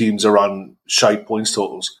 2 teams are on shite points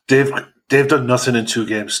totals, they've done nothing in 2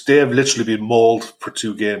 games. They have literally been mauled for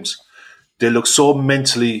 2 games. They look so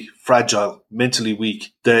mentally fragile, mentally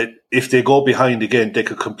weak, that if they go behind again, they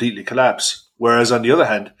could completely collapse. Whereas on the other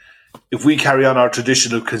hand, if we carry on our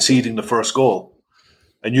tradition of conceding the first goal,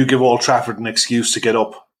 and you give Old Trafford an excuse to get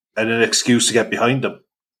up and an excuse to get behind them,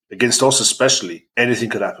 against us especially, anything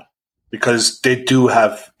could happen. Because they do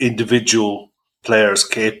have individual players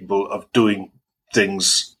capable of doing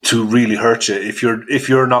things to really hurt you if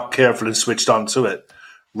you're not careful and switched on to it.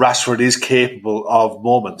 Rashford is capable of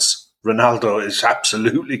moments. Ronaldo is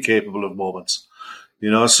absolutely capable of moments.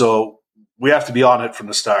 So we have to be on it from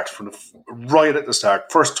the start, right at the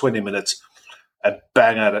start, first 20 minutes, and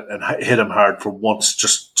bang at it and hit him hard for once.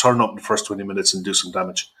 Just turn up in the first 20 minutes and do some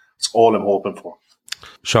damage. That's all I'm hoping for.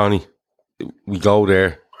 Shawnee, we go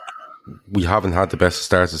there. We haven't had the best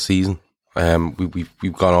start of the season.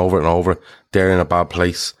 We've gone over it and over. They're in a bad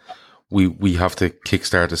place. We have to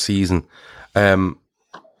kickstart the season. Our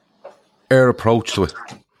approach to it.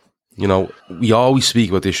 We always speak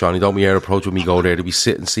about this, Shawnee, don't we? Our approach when we go there, do we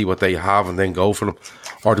sit and see what they have and then go for them?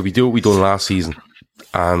 Or do we do what we done last season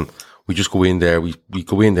and we just go in there, we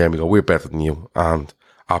go in there and we go, we're better than you, and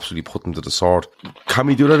absolutely put them to the sword? Can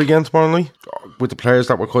we do that again tomorrow night with the players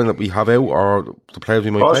that we have out, or the players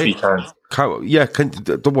we might play? We can.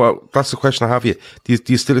 Well, that's the question I have you. Do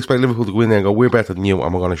you still expect Liverpool to go in there and go, we're better than you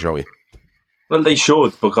and we're going to show you? Well, they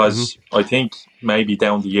should, because I think maybe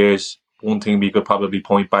down the years, one thing we could probably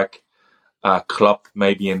point back at Klopp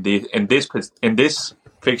maybe in this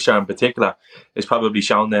fixture in particular is probably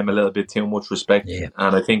showing them a little bit too much respect. Yeah.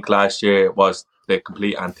 And I think last year was the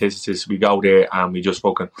complete antithesis. We go there and we just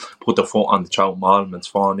fucking put the foot on the throat of them. It's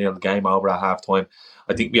 4-0, the game over at half time.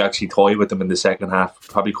 I think we actually toyed with them in the second half.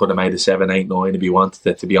 Probably could have made it 7-8-9 if we wanted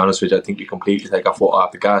it, to be honest with you. I think we completely take our foot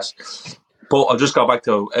off the gas. But I'll just go back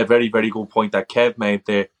to a very, very good point that Kev made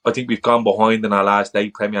there. I think we've gone behind in our last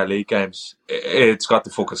 8 Premier League games. It's got to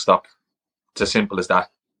fucking stop. It's as simple as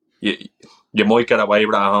that. You might get away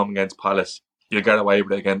with it at home against Palace. You get away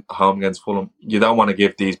with it again at home against Fulham. You don't want to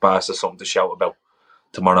give these bastards something to shout about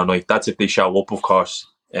tomorrow night. That's if they show up, of course,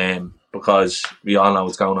 because we all know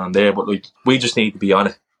what's going on there. But we just need to be on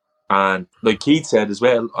it. And like Keith said as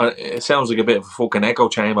well, it sounds like a bit of a fucking echo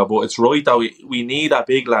chamber, but it's right that we need our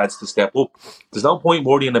big lads to step up. There's no point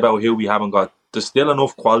worrying about who we haven't got. There's still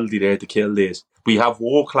enough quality there to kill this. We have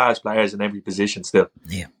world-class players in every position still.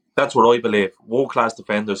 Yeah. That's what I believe. World-class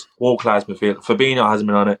defenders, world-class midfield. Fabinho hasn't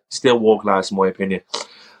been on it. Still world-class in my opinion.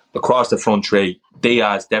 Across the front three,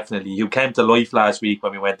 Diaz definitely, who came to life last week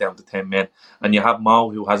when we went down to 10 men. And you have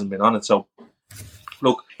Mo, who hasn't been on it. So,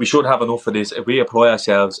 look, we should have enough for this. If we apply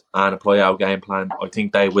ourselves and apply our game plan, I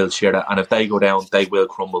think they will share that. And if they go down, they will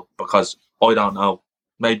crumble. Because I don't know.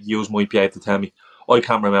 Maybe you might be able to tell me. I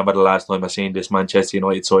can't remember the last time I seen this Manchester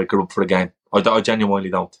United side go up for a game. I genuinely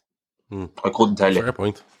don't. I couldn't tell you. Fair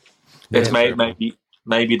point. It's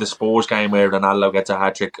maybe the Spurs game where Ronaldo gets a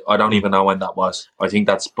hat-trick. I don't even know when that was. I think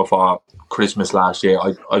that's before Christmas last year.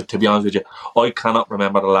 I to be honest with you, I cannot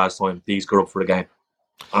remember the last time these got up for a game.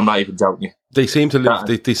 I'm not even joking you. They seem to live.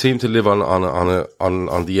 They seem to live on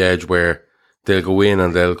the edge where they'll go in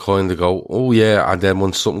and they'll kind of go, oh yeah, and then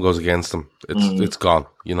when something goes against them, it's gone.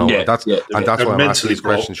 That's why I'm asking these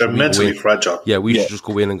questions. They're mentally fragile. Yeah, we should just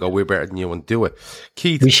go in and go, we're better than you, and do it.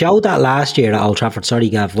 Keith, we showed that last year at Old Trafford. Sorry,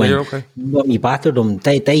 Gav. When we battered them,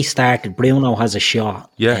 they started. Bruno has a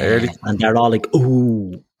shot. Yeah, early, and they're all like,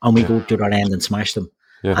 ooh, and we go up to their end and smash them.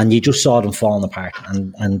 Yeah. And you just saw them falling apart,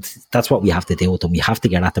 and that's what we have to do with them. We have to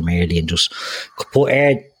get at them early and just put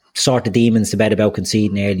sort of demons to bed about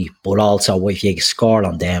conceding early. But also, if you score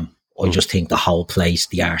on them, I just think the whole place,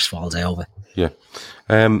 the arse falls over. Yeah.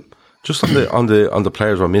 Just on the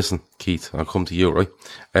players we're missing, Keith, I'll come to you, right?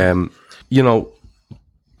 I've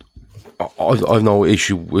no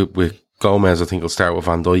issue with Gomez. I think I'll start with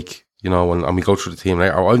Van Dijk, and we go through the team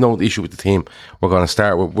later. I've no issue with the team we're going to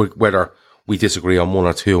start with, whether we disagree on one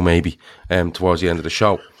or two maybe towards the end of the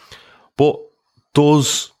show. But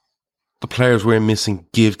does the players we're missing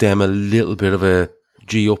give them a little bit of a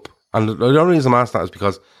G up? And the only reason I'm asking that is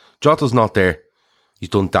because Jota's not there. He's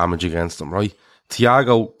done damage against them, right?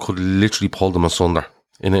 Thiago could literally pull them asunder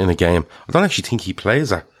in a game. I don't actually think he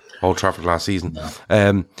plays at Old Trafford last season.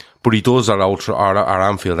 No. But he does at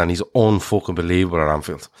Anfield, and he's unfucking believable at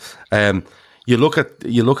Anfield. You look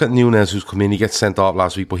at Nunez, who's come in. He gets sent off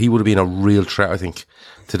last week, but he would have been a real threat, I think,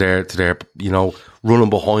 to their running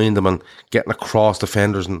behind them and getting across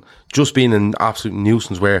defenders and just being an absolute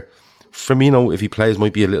nuisance. Where Firmino, if he plays,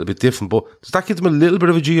 might be a little bit different. But does that give them a little bit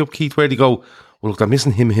of a G up, Keith? Where they go, well, look, they're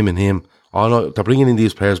missing him, and him. Oh no, they're bringing in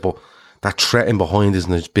these players, but that threat in behind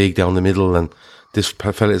isn't as big down the middle, and this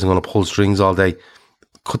fella isn't going to pull strings all day.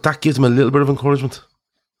 Could that give them a little bit of encouragement?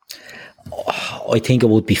 I think it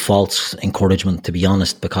would be false encouragement, to be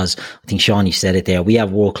honest, because I think, Sean, you said it there. We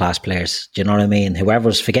have world-class players. Do you know what I mean?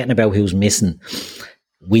 Whoever's forgetting about who's missing,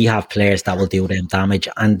 we have players that will do them damage.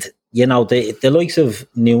 And, you know, the likes of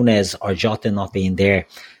Nunes or Jota not being there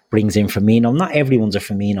brings in Firmino. Not everyone's a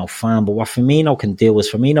Firmino fan, but what Firmino can do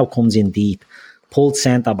is Firmino comes in deep, pulls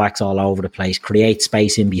centre-backs all over the place, creates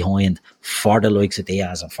space in behind for the likes of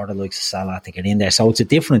Diaz and for the likes of Salah to get in there. So it's a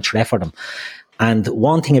different threat for them. And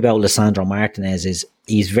one thing about Lisandro Martinez is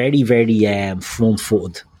he's very, very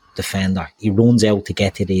front-footed defender. He runs out to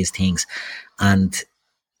get to these things. And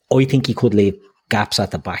I think he could leave gaps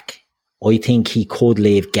at the back. I think he could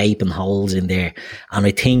leave gaping holes in there. And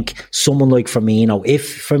I think someone like Firmino,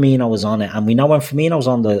 if Firmino was on it, and we know when Firmino's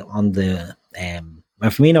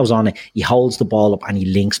when Firmino's on it, he holds the ball up and he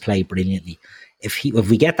links play brilliantly. If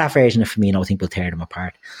we get that version of Firmino, I think we'll tear them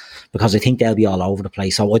apart, because I think they'll be all over the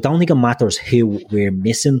place. So I don't think it matters who we're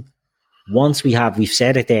missing. Once we've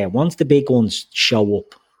said it there, once the big ones show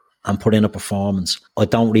up and put in a performance, I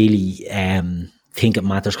don't really think it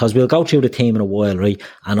matters, because we'll go through the team in a while, right?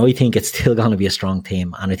 And I think it's still going to be a strong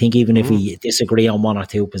team. And I think even if we disagree on one or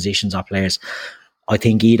two positions or players, I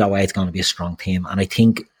think either way it's going to be a strong team. And I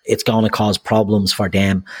think it's going to cause problems for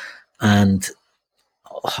them. And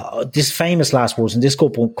this famous last words, and this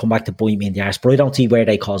could come back to bite me in the arse, but I don't see where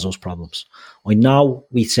they cause those problems. I know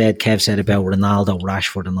Kev said about Ronaldo,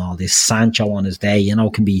 Rashford and all this. Sancho on his day, you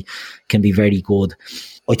know, can be very good.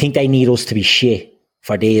 I think they need us to be shit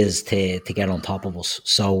for days to get on top of us.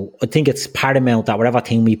 So I think it's paramount that whatever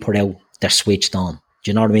team we put out, they're switched on. Do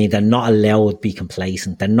you know what I mean? They're not allowed to be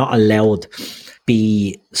complacent. They're not allowed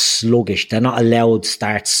be sluggish. They're not allowed to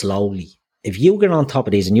start slowly. If you get on top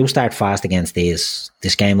of these and you start fast against these,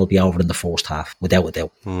 this game will be over in the first half, without a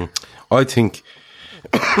doubt. I think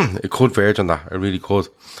it could verge on that. It really could.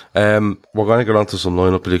 We're going to get on to some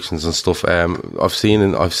lineup predictions and stuff. I've seen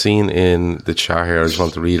in the chat here, I just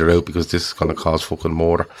want to read it out because this is going to cause fucking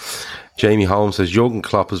murder. Jamie Holmes says, Jurgen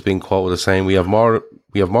Klopp has been quoted as saying, we have more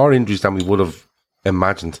injuries than we would have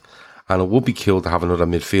imagined, and it would be cool to have another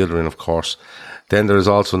midfielder in, of course. Then there is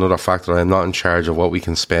also another factor: I am not in charge of what we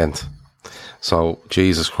can spend. So,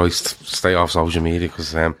 Jesus Christ, stay off social media,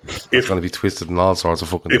 because it's going to be twisted in all sorts of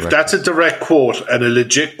fucking directions. If that's a direct quote and a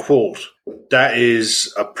legit quote, that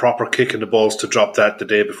is a proper kick in the balls to drop that the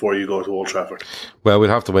day before you go to Old Trafford. Well, we'll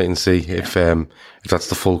have to wait and see if that's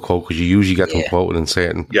the full quote, because you usually get them quoted in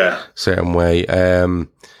certain way.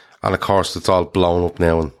 And of course, it's all blown up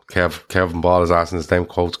now, and Kevin Ball is asking, is them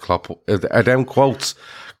quotes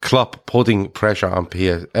Klopp putting pressure on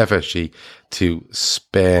FSG to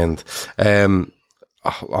spend? I'm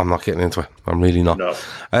not getting into it. I'm really not. No.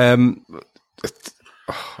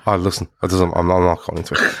 Listen, I'm not going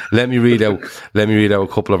into it. Let me read out a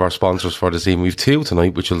couple of our sponsors for this evening. We've two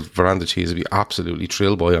tonight, which will Veranda Cheese will be absolutely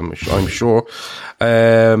thrilled by, I'm sure.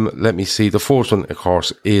 Let me see. The first one, of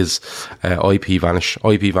course, is IP Vanish.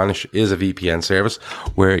 IP Vanish is a VPN service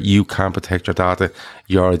where you can protect your data,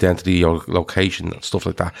 your identity, your location, stuff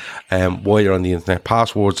like that, while you're on the internet.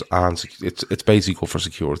 Passwords, and it's basically for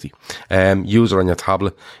security. Use it on your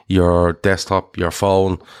tablet, your desktop, your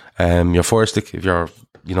phone, your Fire Stick, if you're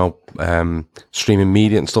streaming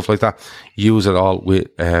media and stuff like that. Use it all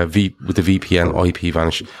with the VPN IP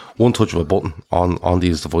Vanish. One touch of a button on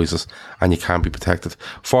these devices and you can be protected.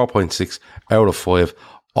 4.6 out of 5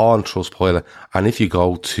 on Trustpilot. And if you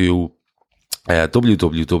go to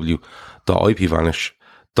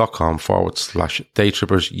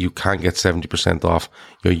www.ipvanish.com/daytrippers, you can get 70% off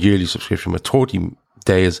your yearly subscription with 30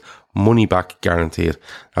 days money back guaranteed.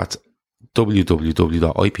 That's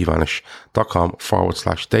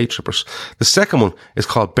www.ipvanish.com/daytrippers. The second one is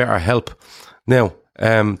called BetterHelp. Now,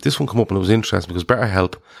 this one come up and it was interesting because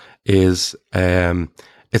BetterHelp is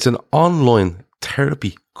it's an online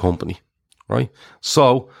therapy company, right?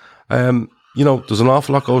 So, there's an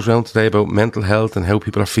awful lot goes around today about mental health and how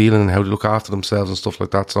people are feeling and how to look after themselves and stuff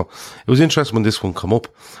like that. So it was interesting when this one come up.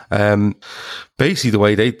 Basically, the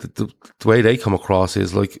way they come across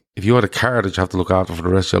is like, if you had a car that you have to look after for the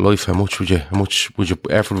rest of your life, how much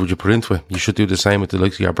effort would you put into it? You should do the same with the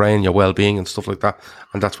likes of your brain, your well-being and stuff like that.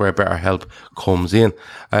 And that's where BetterHelp comes in.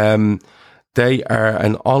 They are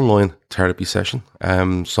an online therapy session.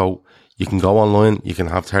 So you can go online, you can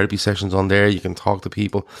have therapy sessions on there, you can talk to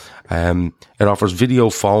people. It offers video,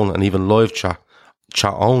 phone, and even live chat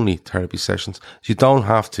chat only therapy sessions. So you don't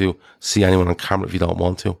have to see anyone on camera if you don't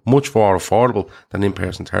want to. Much more affordable than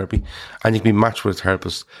in-person therapy. And you can be matched with a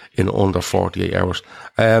therapist in under 48 hours.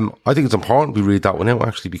 I think it's important we read that one out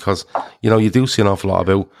actually, because, you know, you do see an awful lot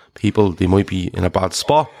about people. They might be in a bad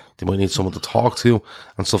spot. They might need someone to talk to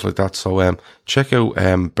and stuff like that. So check out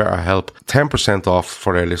BetterHelp. 10% off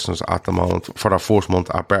for our listeners at the moment for their first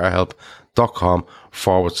month at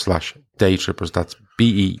betterhelp.com/daytrippers. That's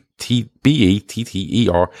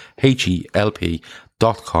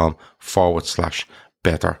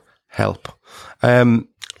BetterHelp.com/betterhelp.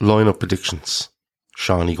 Lineup predictions.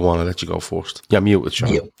 Shawnee, go on, I'll let you go first. Yeah, muted,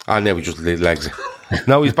 Sean. And now we just laid legs.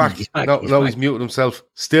 No, he's back. He's muted himself.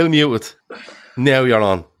 Still muted. Now you're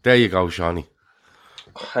on. There you go, Shawnee.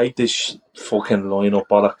 I hate this fucking lineup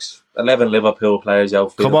bollocks. 11 Liverpool players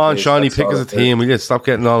out. Come on, Shawnee, pick us a team, will you? Stop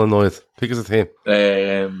getting all annoyed. Pick us a team.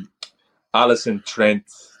 Alisson, Trent,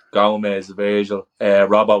 Gomez, Virgil,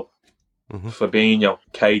 Robbo, Fabinho,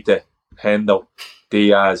 Keita, Hendo,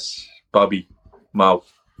 Diaz, Bobby, Mo.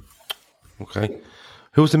 Okay.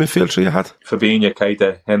 Who's the midfield three you had? Fabinho,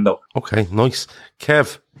 Keita, Hendo. Okay, nice.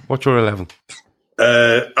 Kev, what's your 11?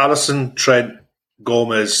 Alisson, Trent,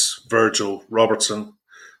 Gomez, Virgil, Robertson,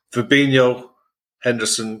 Fabinho,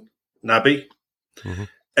 Henderson, Naby,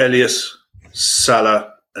 Elliott,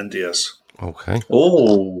 Salah, and Diaz. Okay.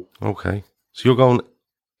 Oh. Okay. So you're going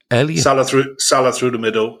Elliott? Salah through the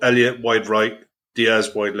middle, Elliott wide right,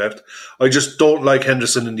 Diaz wide left. I just don't like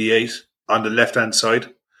Henderson in the 8 on the left-hand side. I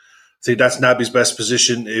think that's Naby's best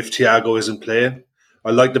position if Thiago isn't playing.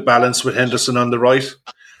 I like the balance with Henderson on the right.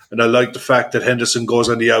 And I like the fact that Henderson goes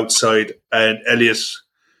on the outside and Elliott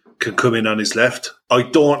can come in on his left. I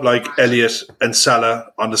don't like Elliott and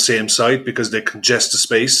Salah on the same side because they congest the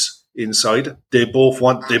space inside. They both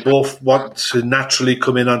want to naturally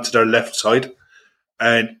come in onto their left side,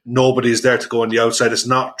 and nobody's there to go on the outside. It's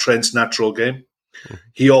not Trent's natural game.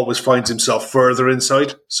 He always finds himself further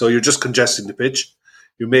inside, so you're just congesting the pitch.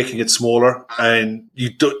 You're making it smaller, and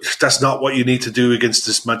that's not what you need to do against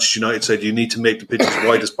this Manchester United side. You need to make the pitch as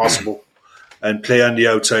wide as possible and play on the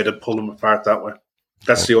outside and pull them apart that way.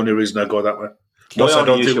 That's the only reason I go that way.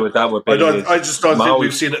 I just don't think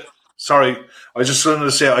we've seen it. Sorry, I just wanted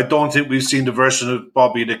to say I don't think we've seen the version of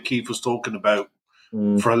Bobby that Keith was talking about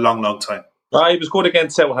for a long, long time. He was good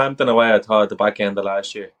against Southampton away, I thought, at the back end of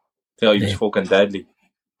last year. He was fucking deadly.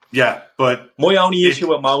 Yeah, but my only issue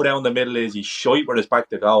with Mo down the middle is he's shite with his back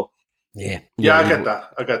to goal. Yeah, I get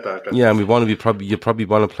that. Yeah, and we want to be you probably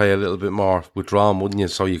want to play a little bit more withdrawn, wouldn't you?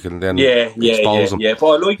 So you can then expose them. Yeah. But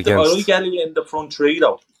I like Elliott in the front three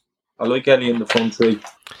though.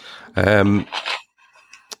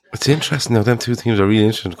 It's interesting now. Them two teams are really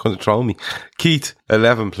interesting. Going to throw me. Keith,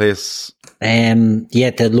 11 place.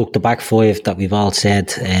 The back five that we've all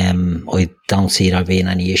said. I don't see there being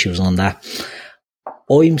any issues on that.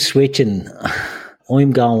 I'm switching.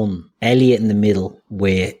 I'm going Elliott in the middle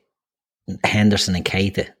with Henderson and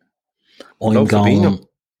Keita. I'm going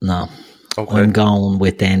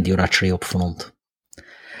with then the other three up front.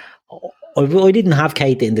 I didn't have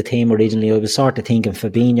Keita in the team originally. I was sort of thinking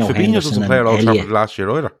Fabinho Henderson doesn't play at Old Trafford last year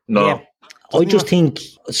either. No. Yeah. I just think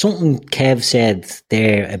something Kev said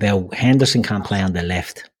there about Henderson can't play on the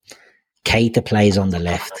left. Keita plays on the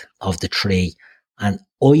left of the three. And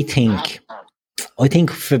I think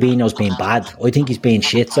Fabinho's been bad. I think he's been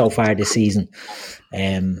shit so far this season.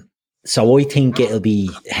 So I think it'll be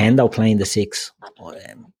Hendo playing the 6.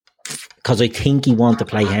 Because I think he wants to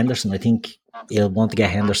play Henderson. I think he'll want to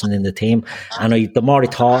get Henderson in the team. And the more I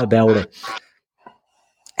thought about it,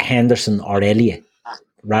 Henderson or Elliott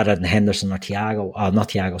rather than Henderson or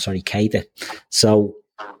Keita. So,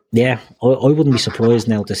 yeah, I wouldn't be surprised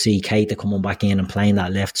now to see Keita coming back in and playing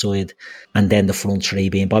that left side and then the front three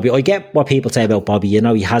being Bobby. I get what people say about Bobby. You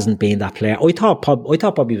know, he hasn't been that player. I thought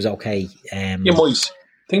Bobby was okay. You might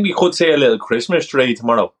think we could say a little Christmas tree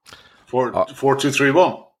tomorrow.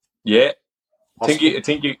 4-2-3-1. Yeah. I think you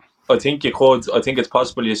could. I think it's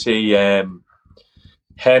possible you see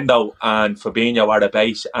Hendo and Fabinho at a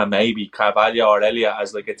base and maybe Carvalho or Elliott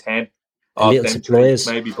as like a 10. A little surprise.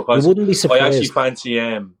 Maybe because you wouldn't be surprised. I actually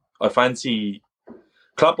fancy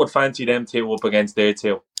Klopp would fancy them two up against their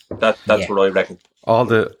two. That's what I reckon. All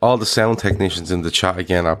the sound technicians in the chat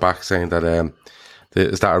again are back saying that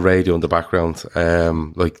is that a radio in the background?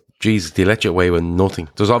 Jesus, they let you away with nothing.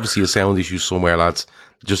 There's obviously a sound issue somewhere, lads.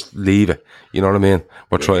 Just leave it. You know what I mean?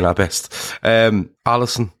 We're trying our best.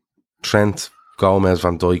 Alisson, Trent, Gomez,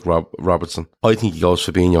 Van Dijk, Robertson. I think he goes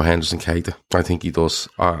Fabinho, Henderson, Keita. I think he does.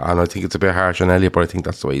 And I think it's a bit harsh on Elliott, but I think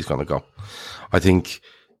that's the way he's going to go. I think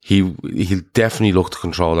he'll definitely look to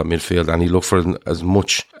control that midfield, and he'll look for as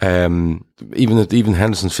much, even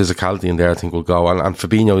Henderson's physicality in there, I think, will go. And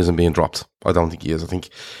Fabinho isn't being dropped. I don't think he is. I think,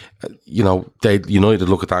 United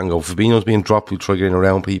look at that and go, Fabinho's being dropped, we'll try getting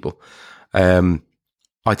around people.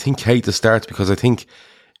 I think Keita starts, because I think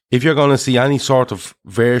if you're going to see any sort of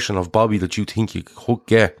version of Bobby that you think you could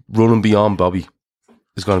get running beyond Bobby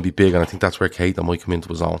is going to be big, and I think that's where Keita might come into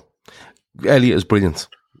his own. Elliott is brilliant,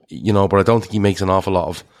 but I don't think he makes an awful lot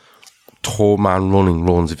of tall man running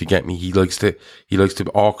runs, if you get me. He likes to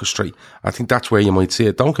orchestrate. I think that's where you might see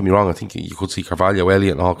it. Don't get me wrong, I think you could see Carvalho,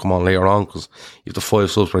 Elliott and all come on later on, because you have the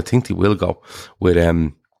 5 subs, but I think they will go with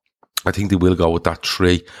that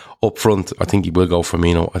 3 up front. I think he will go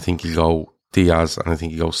Firmino. I think he'll go Diaz, and I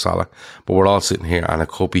think he'll go Salah. But we're all sitting here, and it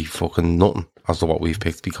could be fucking nothing as to what we've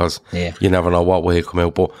picked, because you never know what way it come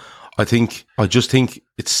out. But I just think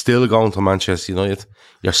it's still going to Manchester United.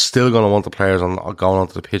 You're still going to want the players going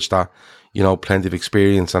onto the pitch that, plenty of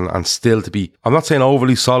experience and still to be, I'm not saying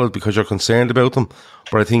overly solid because you're concerned about them,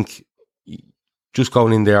 but I think just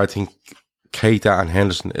going in there, I think Keita and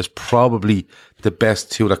Henderson is probably the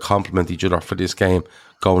best two that complement each other for this game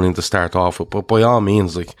going in to start off with. But by all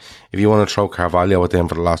means, if you want to throw Carvalho at them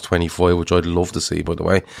for the last 25, which I'd love to see, by the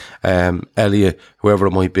way, Elliott, whoever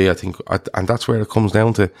it might be, I think, and that's where it comes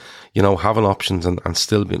down to, having options and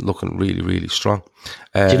still being looking really, really strong.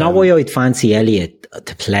 Do you know why I'd fancy Elliott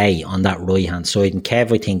to play on that right hand side? And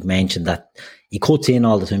Kev, I think, mentioned that he cuts in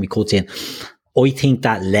all the time. I think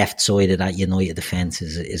that left side of that United defence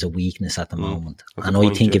is a weakness at the moment. And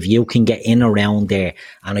I think if you can get in around there,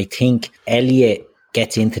 and I think Elliott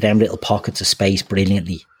gets into them little pockets of space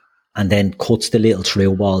brilliantly and then cuts the little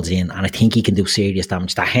through balls in, and I think he can do serious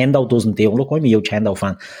damage. That Hendo doesn't do. Look, I'm a huge Hendo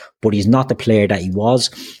fan, but he's not the player that he was.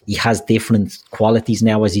 He has different qualities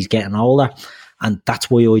now as he's getting older. And that's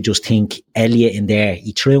why I just think Elliott in there,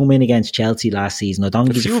 he threw him in against Chelsea last season. I don't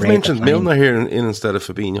think he's afraid. You've mentioned Milner here in instead of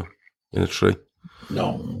Fabinho in a 3.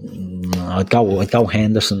 No, I'd go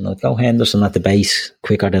Henderson. I'd go Henderson at the base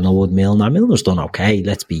quicker than I would Milner. Milner's done okay.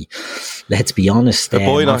 Let's be honest. The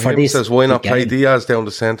boy not him says, why not play Diaz down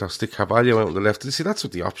the centre, stick Carvalho out on the left? See, that's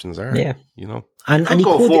what the options are. Yeah, And he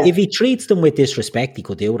could, if he treats them with disrespect, he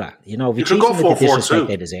could do that. If he treats them with the disrespect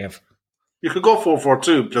they deserve. You could go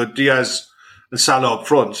 4-4-2. Play Diaz and Salah up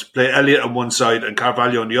front. Play Elliott on one side and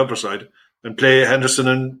Carvalho on the other side, and play Henderson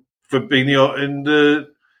and Fabinho in the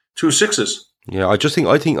 2 6s. Yeah, I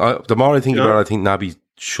think the more I think about it, I think Naby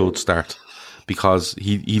should start, because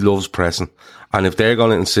he loves pressing. And if they're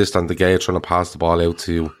going to insist on De Gea trying to pass the ball out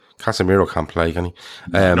to Casemiro, can't play, can he?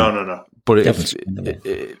 No. But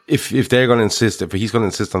if they're going to insist, if he's going to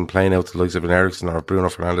insist on playing out to the likes of an Eriksen or Bruno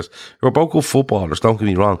Fernandes, who are both good footballers, don't get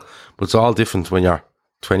me wrong, but it's all different when you're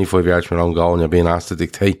 25 yards from your own goal and you're being asked to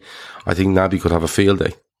dictate. I think Naby could have a field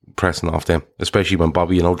day pressing off them, especially when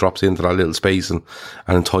Bobby, drops into that little space and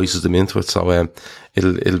entices them into it. So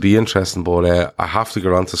it'll be interesting, but I have to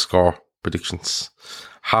go on to score predictions.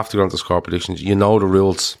 You know the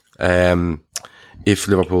rules. If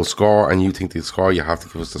Liverpool score and you think they score, you have to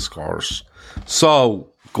give us the scores.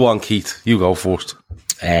 So go on, Keith, you go first.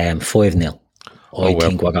 5-0. I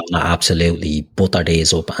think we're going to absolutely butter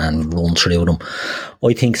these up and run through them.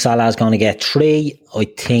 I think Salah's going to get 3. I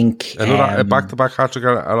think a back-to-back hat-trick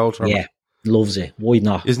at Old Trafford. Yeah, loves it. Why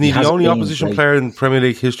not? Isn't he the only opposition player in Premier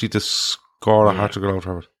League history to score a hat-trick at Old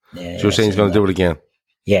Trafford? Yeah, so you're saying he's going to do it again?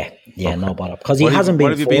 Yeah, okay. No bother. Because he hasn't been.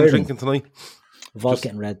 What have you been drinking tonight? Vodka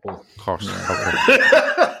and Red Bull. Of course. Yeah.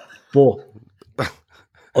 Okay. But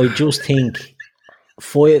I just think...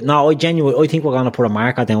 I think we're going to put a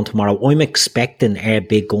marker down tomorrow. I'm expecting our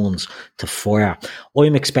big guns to fire.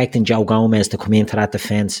 I'm expecting Joe Gomez to come into that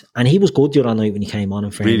defence. And he was good the other night when he came on, in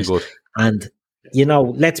fairness. Really good. And,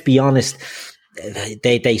 let's be honest,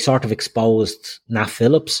 they sort of exposed Nat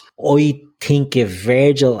Phillips. I think if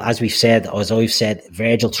Virgil, as I've said,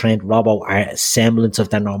 Virgil, Trent, Robbo are a semblance of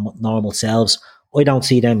their normal selves, I don't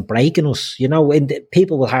see them breaking us. And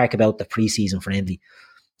people will hark about the pre-season friendly.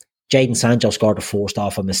 Jadon Sancho scored the first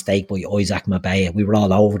off a mistake by Isaac Mabaya. We were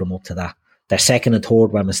all over them up to that. Their second and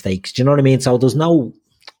third were mistakes. Do you know what I mean? So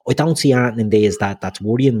I don't see anything in these that's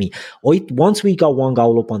worrying me. Once we got 1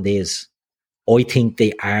 goal up on these, I think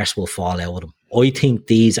the arse will fall out of them. I think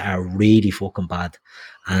these are really fucking bad.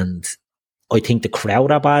 And I think the crowd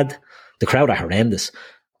are bad. The crowd are horrendous.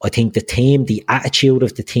 I think the attitude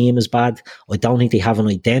of the team is bad. I don't think they have an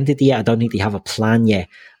identity yet. I don't think they have a plan yet.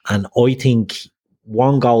 And I think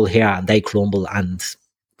 1 goal here and they crumble, and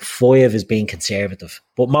 5 is being conservative.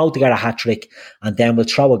 But Mo to get a hat-trick, and then we'll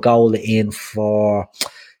throw a goal in for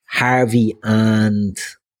Harvey and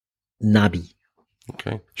Naby.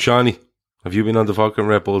 Okay. Shawnee, Have you been on the fucking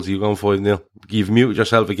Red Bulls? You going 5-0? You've muted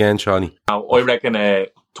yourself again, Shawnee. I reckon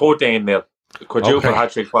 13-0. Quadruple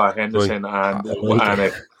hat-trick for Henderson and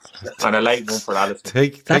a late one for Alisson.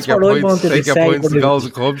 Take That's your what I points. wanted Take to your say, points but to goals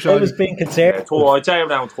and come, I Shawnee. was being concerned. I'd say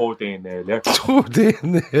around 14-0. Yeah.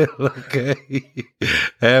 14-0, okay.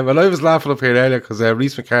 And I was laughing up here earlier because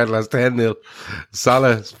Reece McCardle has 10-0.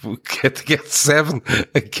 Salah get 7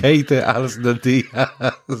 and Keita, Alisson and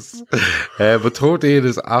Diaz. But 13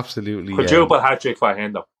 is absolutely... Quadruple hat-trick for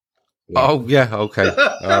Hendo. Oh, yeah, okay.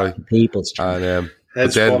 All right. People's And,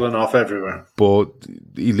 Heads falling off everywhere. but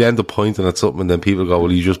he'll end up pointing at something and then people go, well,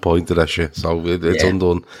 he just pointed at shit. So it's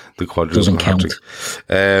undone, the quadruple Doesn't count.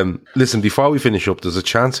 hat-trick. Listen, before we finish up, there's a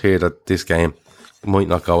chance here that this game might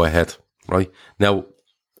not go ahead, right? Now,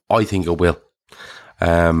 I think it will.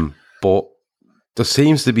 But there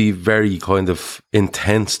seems to be very kind of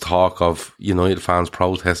intense talk of United fans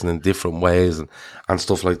protesting in different ways and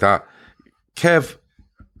stuff like that. Kev,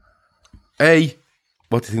 A,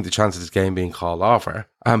 what do you think the chance of this game being called off are?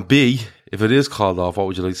 And B, if it is called off, what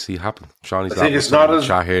would you like to see happen? Shawnee's I think it's not as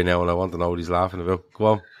chat here now, and I want to know what he's laughing about. Go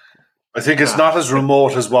on. I think it's not as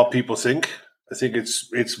remote as what people think. I think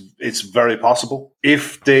it's very possible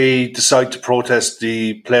if they decide to protest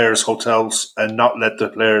the players' hotels and not let the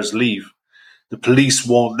players leave. The police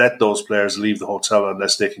won't let those players leave the hotel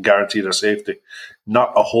unless they can guarantee their safety.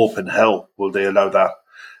 Not a hope in hell will they allow that.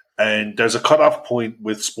 And there's a cut-off point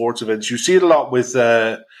with sports events. You see it a lot with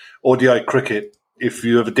ODI cricket. If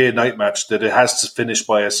you have a day-night match, that it has to finish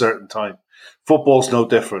by a certain time. Football's no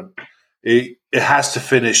different. It has to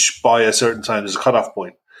finish by a certain time. There's a cut-off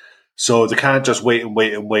point. So they can't just wait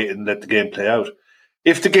and let the game play out.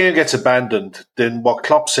 If the game gets abandoned, then what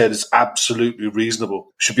Klopp said is absolutely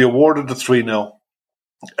reasonable. It should be awarded a 3-0,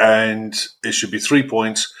 and it should be 3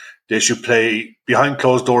 points. They should play behind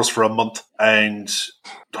closed doors for a month and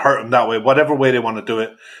hurt them that way, whatever way they want to do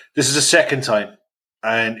it. This is the second time.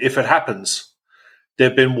 And if it happens,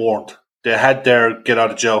 they've been warned. They had their get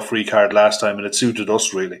out of jail free card last time and it suited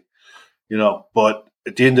us really, but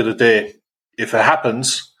at the end of the day, if it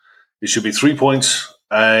happens, it should be 3 points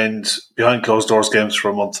and behind closed doors games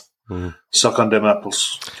for a month. Suck on them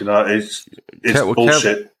apples. It's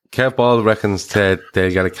bullshit. Kev Ball reckons that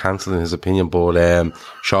they'll get it cancelled in his opinion, but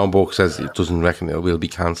Sean Burke says it doesn't reckon it will be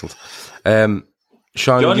cancelled.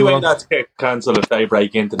 Sean, the only way not to get cancelled if they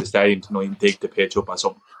break into the stadium tonight and dig the pitch up or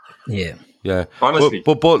something. Yeah. Honestly.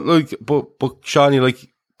 But Sean,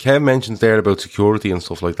 Kev mentions there about security and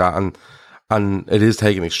stuff like that, and it is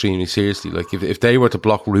taken extremely seriously. Like if they were to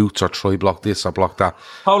block routes or try block this or block that.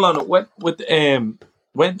 Hold on,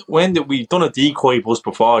 when did we done a decoy bus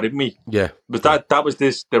before, didn't we? Yeah. But that was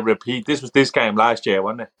the repeat. This was this game last year,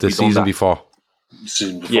 wasn't it? The season before.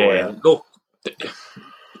 Yeah. Look,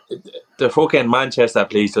 the fucking Manchester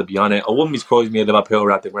police will be on it. I wouldn't be surprised me if Liverpool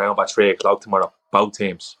are at the ground by 3 o'clock tomorrow. Both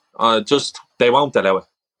teams. They won't allow it.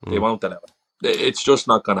 They won't allow it. It's just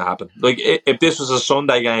not going to happen. Like if this was a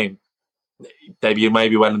Sunday game, they'd be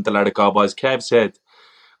maybe willing to let it go. But as Kev said,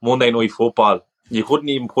 Monday night football, you couldn't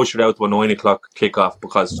even push it out to a 9 o'clock kickoff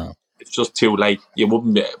because it's just too late.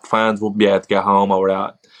 Fans wouldn't be able to get home or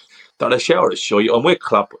that. That a shower is shite. I'm with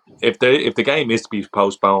Klopp. If the game is to be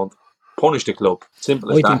postponed, punish the club.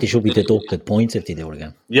 Simple as that. I think they should be deducted points if they do it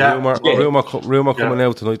again. Yeah. Rumour coming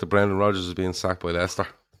out tonight that Brendan Rodgers is being sacked by Leicester.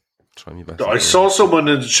 Try me best. I saw someone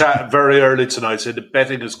in the chat very early tonight say the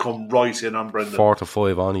betting has come right in on Brendan.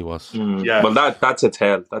 4-5 on he was. Yeah. Well, that's a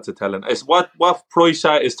tell. That's a telling. It's what price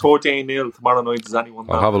is 13-0 tomorrow night? Does anyone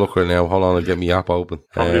know? I'll have a look right now. Hold on, I'll get my app open.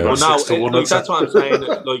 That's what I'm saying.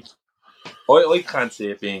 I can't see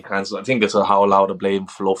it being cancelled. I think it's a whole lot of blame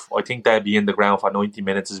fluff. I think they'll be in the ground for 90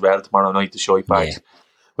 minutes as well tomorrow night, the shite bags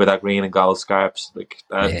with that green and gold scarps.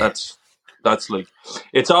 That's like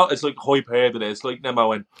it's like hyperbole. It's like Nemo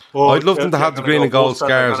when I'd love them to have the green and gold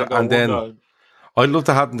scarves, and then I'd love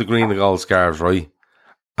to have them the green and gold scarves, right?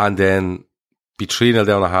 And then be 3-0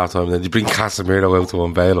 down at half time, and then you bring Casemiro out to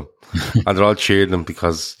unveil him, and they're all cheering them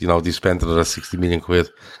because they spent another 60 million quid.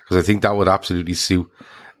 Because I think that would absolutely suit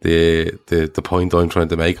the point I'm trying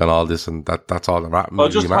to make on all this, and that's all that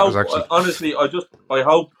matters. Actually, honestly, I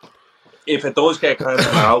hope if it does get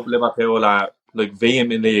cancelled, I hope Liverpool are like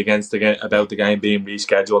vehemently against about the game being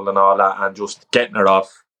rescheduled and all that, and just getting it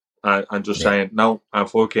off and just saying no, I'm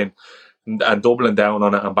fucking and doubling down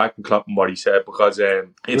on it and backing Klopp on what he said, because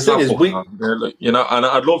it's not fucking on, and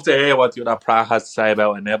I'd love to hear what that Pratt has to say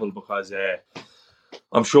about Neville, because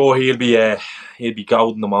I'm sure he'll be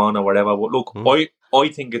goading them on or whatever. But look, I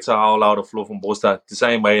think it's a whole lot of fluff and bust. That the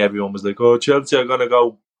same way everyone was like, oh, Chelsea are gonna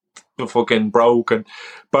go fucking broke and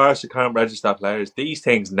Barca can't register players. These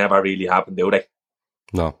things never really happen, do they?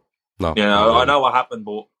 No. No. I know what happened,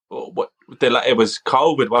 but it was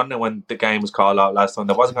COVID, wasn't it, when the game was called out last time?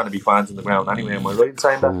 There wasn't going to be fans in the ground anyway. Am I right in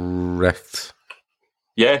saying that? Correct.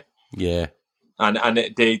 Yeah. Yeah. And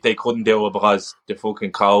they couldn't do it because the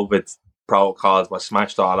fucking COVID protocols were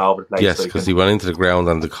smashed all over the place. Yes, because he went into the ground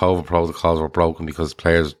and the COVID protocols were broken because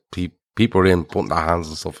people were in putting their hands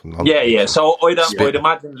and stuff. Yeah. So I'd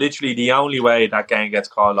imagine literally the only way that game gets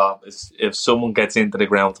called off is if someone gets into the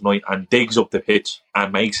ground tonight and digs up the pitch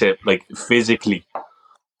and makes it like physically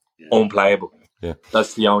unplayable. Yeah,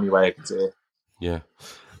 that's the only way I can say it. Yeah.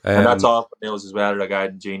 And that's all for news as well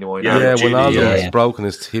regarding Gini Wijnaldum. Yeah, Wijnaldum has broken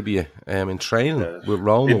his tibia in training with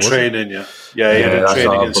Roma. In training, he had a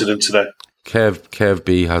training incident today. Kev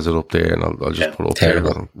B has it up there, and I'll just put it up there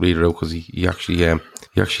and read it out because he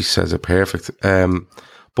actually says it perfect.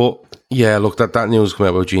 But yeah, look, that news came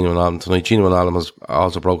out about Gini Wijnaldum tonight. Gini Wijnaldum has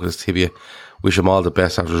also broken his tibia. Wish him all the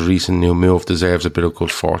best after his recent new move. Deserves a bit of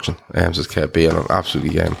good fortune. Says Kev B, and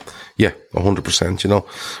absolutely, 100%. You know,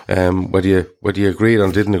 whether you agreed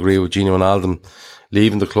or didn't agree with Gini Wijnaldum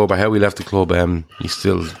leaving the club or how he left the club, he's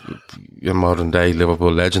still a modern day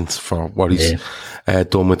Liverpool legend for what he's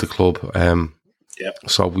done with the club.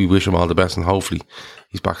 So we wish him all the best, and hopefully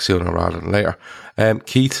he's back sooner rather than later.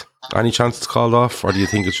 Keith, any chance it's called off, or do you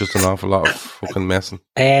think it's just an awful lot of fucking messing?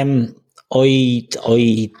 I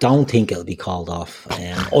don't think it'll be called off.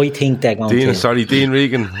 I think they're going to... Dean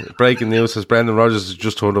Regan, breaking news, says Brendan Rodgers has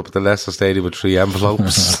just turned up at the Leicester Stadium with 3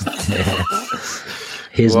 envelopes.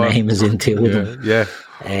 His name is in 2 of them. Yeah.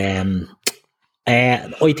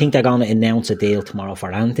 I think they're going to announce a deal tomorrow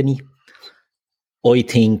for Anthony. I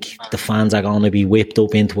think the fans are going to be whipped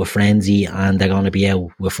up into a frenzy and they're going to be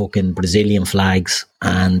out with fucking Brazilian flags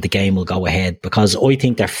and the game will go ahead, because I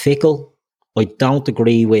think they're fickle. I don't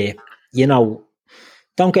agree with...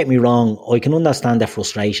 don't get me wrong, I can understand their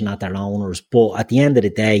frustration at their owners, but at the end of the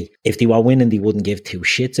day, if they were winning, they wouldn't give 2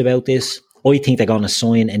 shits about this. I think they're going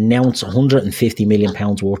to announce 150 million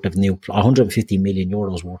pounds worth of 150 million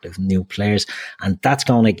euros worth of new players, and that's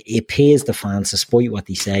going to appease the fans despite what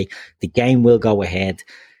they say. The game will go ahead.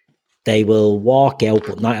 They will walk out,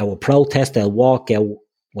 but not out of protest. They'll walk out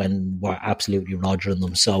when we're absolutely rogering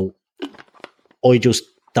them. So I just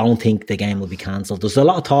don't think the game will be cancelled. There's a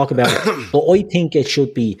lot of talk about it, but I think it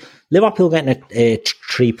should be Liverpool getting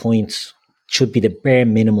 3 points should be the bare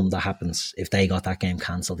minimum that happens if they got that game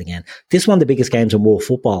cancelled again. This is one of the biggest games in world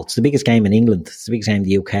football. It's the biggest game in England. It's the biggest game in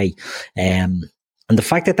the UK. And the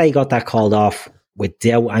fact that they got that called off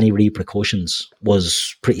without any repercussions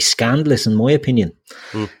was pretty scandalous in my opinion.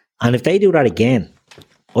 And if they do that again,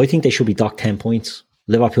 I think they should be docked 10 points.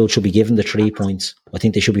 Liverpool should be given the 3 points. I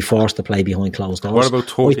think they should be forced to play behind closed doors. What about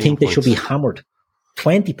 14 I think they points? should be hammered.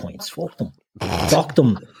 20 points. Fuck them. Dock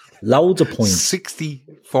them. Loads of points.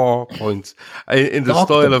 64 points in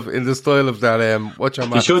the style of that. Watch your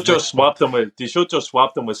match. They should just swap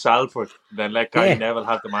them with Salford. Then let Gary Neville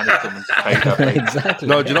have to manage them and take that. Exactly.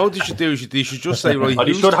 No, do you know what they should do? They should just say, right,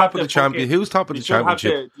 who's top of the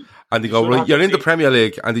championship? And they go, right, you're in the Premier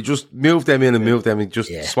League, and they just move them in and just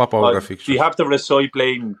swap over their fixtures. You have to recite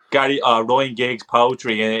playing Ryan Giggs'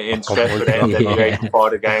 poetry in Stretford End anyway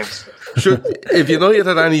before the games. If United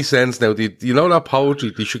had any sense now, you know that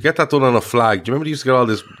poetry, they should get that done on a flag. Do you remember they used to get all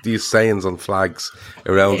these sayings on flags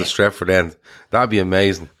around the Stretford End? That'd be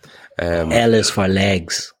amazing. L is for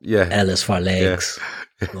legs. Yeah. L is for legs.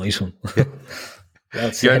 Yeah. Nice one.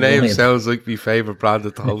 Your name sounds like my favourite brand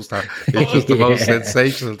of toast. It's just the most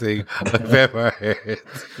sensational thing I've ever heard.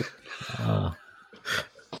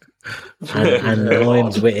 And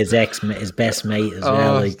rhymes with his best mate as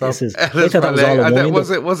well. Like, this is, I thought that was all a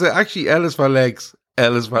wind-up. Was it actually Ellis for legs?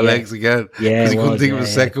 Ellis for legs again. Yeah, because he couldn't think of a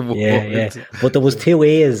second one. Yeah. But there was 2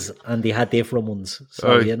 A's and they had different ones.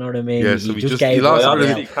 So you know what I mean? Yeah, so he lost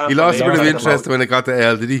a bit of interest when it got to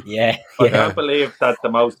L, did he? Yeah. I can't believe that the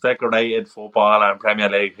most decorated footballer in Premier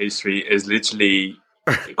League history is literally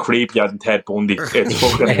creepier than Ted Bundy. It's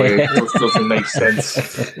fucking weird. It just doesn't make sense.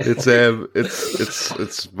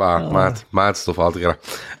 It's mad stuff altogether.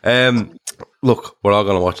 Look, we're all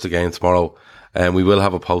going to watch the game tomorrow. We will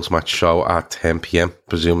have a post-match show at 10 p.m.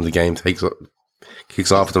 Presume the game kicks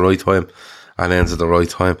off at the right time and ends at the right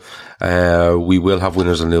time. We will have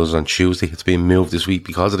winners and losers on Tuesday. It's been moved this week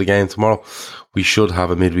because of the game tomorrow. We should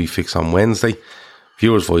have a midweek fix on Wednesday.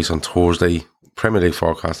 Viewers' Voice on Thursday. Premier League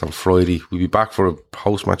forecast on Friday. We'll be back for a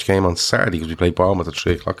post-match game on Saturday because we play Bournemouth at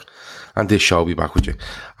 3 o'clock. And this show will be back with you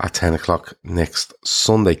at 10 o'clock next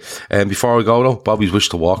Sunday. Before I go though, Bobby's Wish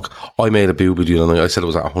to Walk. I made a boo-boo the other night. I said it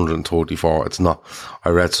was at 134. It's not. I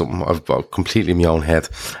read something. I've got completely in my own head.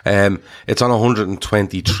 It's on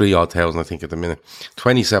 123,000, I think, at the minute.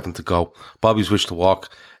 27 to go. Bobby's Wish to Walk.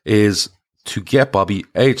 is to get Bobby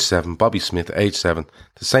Smith, age 7,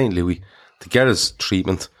 to St. Louis to get his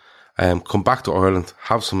treatment, come back to Ireland,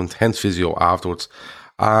 have some intense physio afterwards,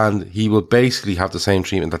 and he will basically have the same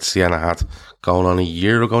treatment that Sienna had going on a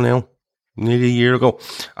year ago now, nearly a year ago,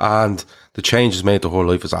 and the changes made to her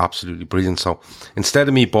life is absolutely brilliant. So instead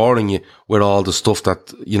of me boring you with all the stuff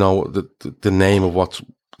that, you know, the name of what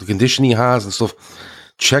the condition he has and stuff,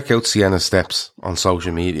 check out Sienna's steps on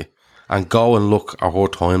social media and go and look at her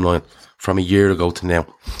timeline from a year ago to now,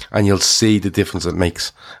 and you'll see the difference it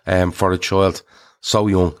makes for a child so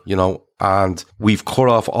young, you know. And we've cut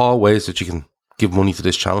off all ways that you can give money to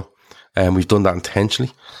this channel, and we've done that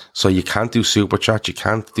intentionally. So you can't do super chat, you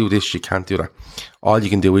can't do this, you can't do that. All you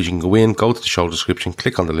can do is you can go in, go to the show description,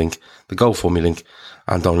 click on the link, the GoFundMe link,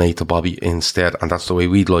 and donate to Bobby instead. And that's the way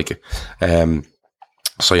we'd like it.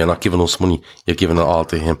 So you're not giving us money, you're giving it all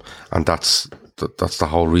to him, and that's the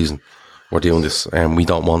whole reason we're doing this. And we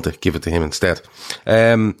don't want to give it to him instead.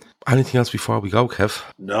 Anything else before we go, Kev?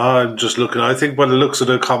 No, I'm just looking. I think by the looks of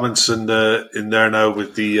the comments in there now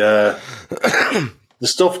with the the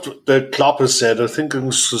stuff that Klopp has said, I think it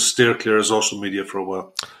was to steer clear of social media for a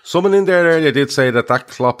while. Someone in there earlier did say that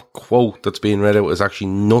Klopp quote that's being read out is actually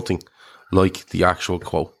nothing like the actual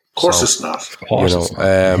quote. Of course it's not. You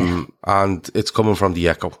know, and it's coming from the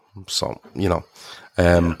Echo. So, you know,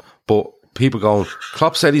 but people going,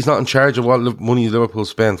 Klopp said he's not in charge of what money Liverpool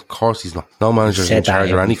spend. Of course he's not. No manager's in charge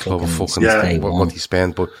of any club of fucking what he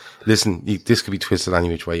spend. But listen, this could be twisted any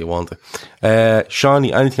which way you want it.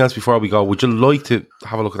 Shawnee, anything else before we go? Would you like to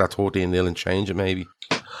have a look at that 13-0 and change it maybe?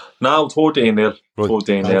 No, 14-0.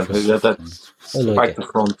 14-0. That's back to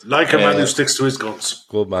front. Like a man who sticks to his guns.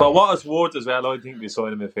 Good man. But what it's worth as well, I think we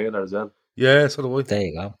signed a midfielder as well. Yeah, so do I. There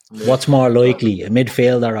you go. Yeah. What's more likely, a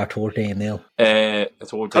midfielder or 14-0?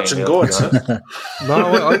 It's 14-0. Touch and go,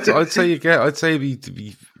 No, I'd say I'd say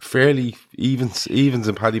be fairly evens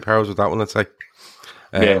in Paddy Powers with that one. I'd say.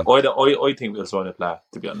 I think we'll sign a player,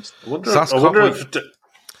 to be honest. I wonder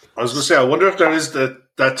if there is that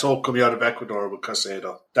talk coming out of Ecuador with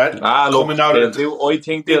Casado. I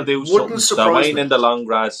think they'll do something. They're lying in the long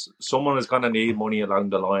grass. Someone is going to need money along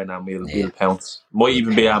the line, and we'll pounce. Might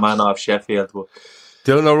even be a man off Sheffield. But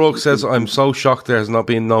Dylan O'Rourke says, I'm so shocked there has not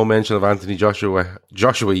been no mention of Anthony Joshua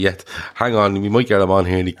yet. Hang on, we might get him on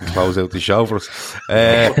here and he can close out the show for us.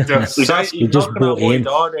 He's just brought in.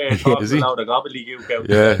 Now,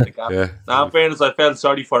 in fairness, I felt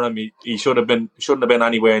sorry for him. He shouldn't have been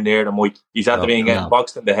anywhere near the mic. He's had to be getting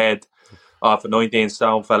boxed in the head off a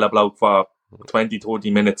 19-stone fella bloke for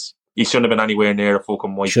 20-30 minutes. He shouldn't have been anywhere near a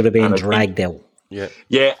fucking mic. Should have been dragged out. Yeah,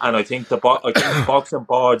 and I think the boxing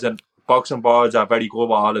boards are very good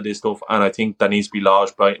with all of this stuff, and I think there needs to be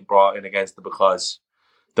laws brought in against it, because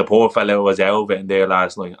the poor fellow was out of it in there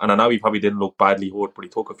last night. And I know he probably didn't look badly hurt, but he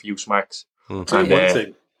took a few smacks. I'll tell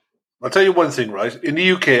you one thing, right? In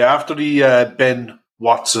the UK, after the Ben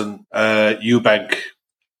Watson Eubank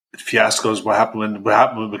fiascos, what happened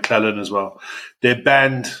with McClellan as well, they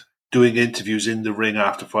banned doing interviews in the ring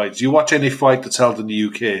after fights. You watch any fight that's held in the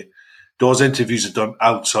UK, those interviews are done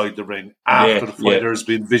outside the ring after the fighter has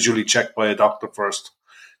been visually checked by a doctor first.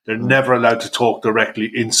 They're never allowed to talk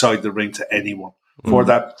directly inside the ring to anyone for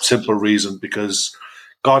that simple reason, because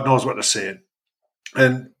God knows what they're saying.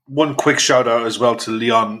 And one quick shout out as well to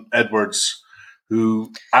Leon Edwards,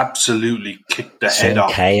 who absolutely kicked the head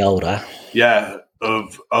off. Out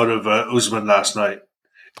of Usman last night.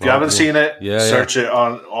 If you haven't seen it, search it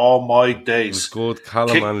on all my days. It was good.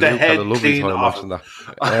 Callum and Luke had a lovely time watching that.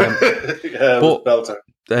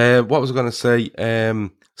 What was I going to say?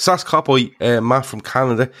 Sass Coppoy, Matt from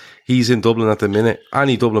Canada, he's in Dublin at the minute.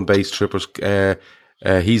 Any Dublin-based trippers,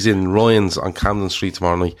 he's in Ryan's on Camden Street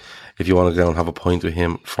tomorrow night, if you want to go and have a pint with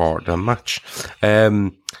him for the match.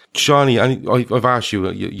 Johnny, I've asked you,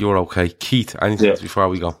 you're okay. Keith, anything else before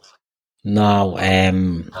we go? No,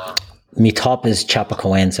 my top is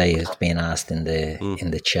Chapecoense, is being asked in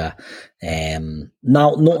the chat.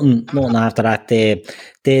 No, nothing after that. The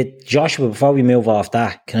Joshua, before we move off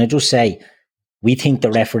that, can I just say, we think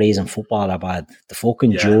the referees in football are bad. The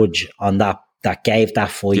fucking judge on that gave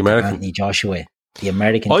that fight to Anthony Joshua, the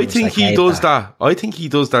American. I think he does that. I think he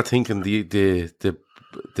does that thinking the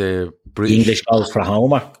British English goes for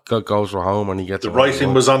Homer. Goes for Homer, and he gets the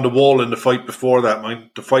writing was on the wall in the fight before that.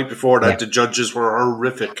 The fight before that, the judges were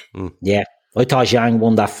horrific. Yeah, I thought Zhang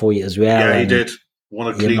won that fight as well. Yeah, he did.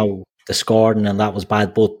 Won a clean. The scoring and that was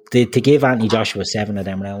bad, but to give Anthony Joshua 7 of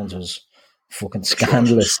them rounds was fucking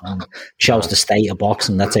scandalous and shows the state of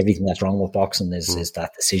boxing. That's everything that's wrong with boxing is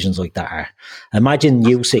that decisions like that are. Imagine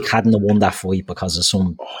Usyk hadn't won that fight because of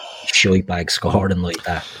some shite bag scoring like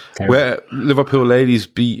that. Terrible. Where Liverpool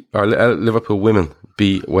Liverpool women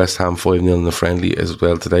beat West Ham 5-0 in the friendly as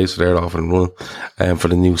well today, so they're off and running for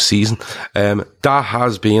the new season. That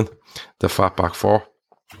has been the Fatback 4.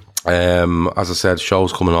 As I said,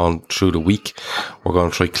 shows coming on through the week. We're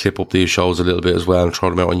going to try clip up these shows a little bit as well and throw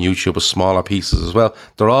them out on YouTube as smaller pieces as well.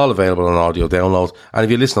 They're all available on audio download. And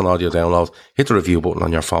if you listen on audio download, hit the review button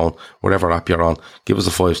on your phone, whatever app you're on. Give us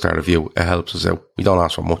a 5-star review. It helps us out. We don't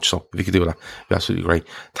ask for much, so if you could do that, it'd be absolutely great.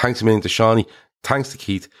 Thanks a million to Shawnee. Thanks to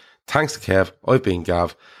Keith. Thanks to Kev. I've been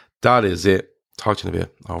Gav. That is it. Talk to you in a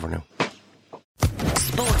bit. Over now.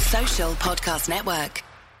 Sports Social Podcast Network.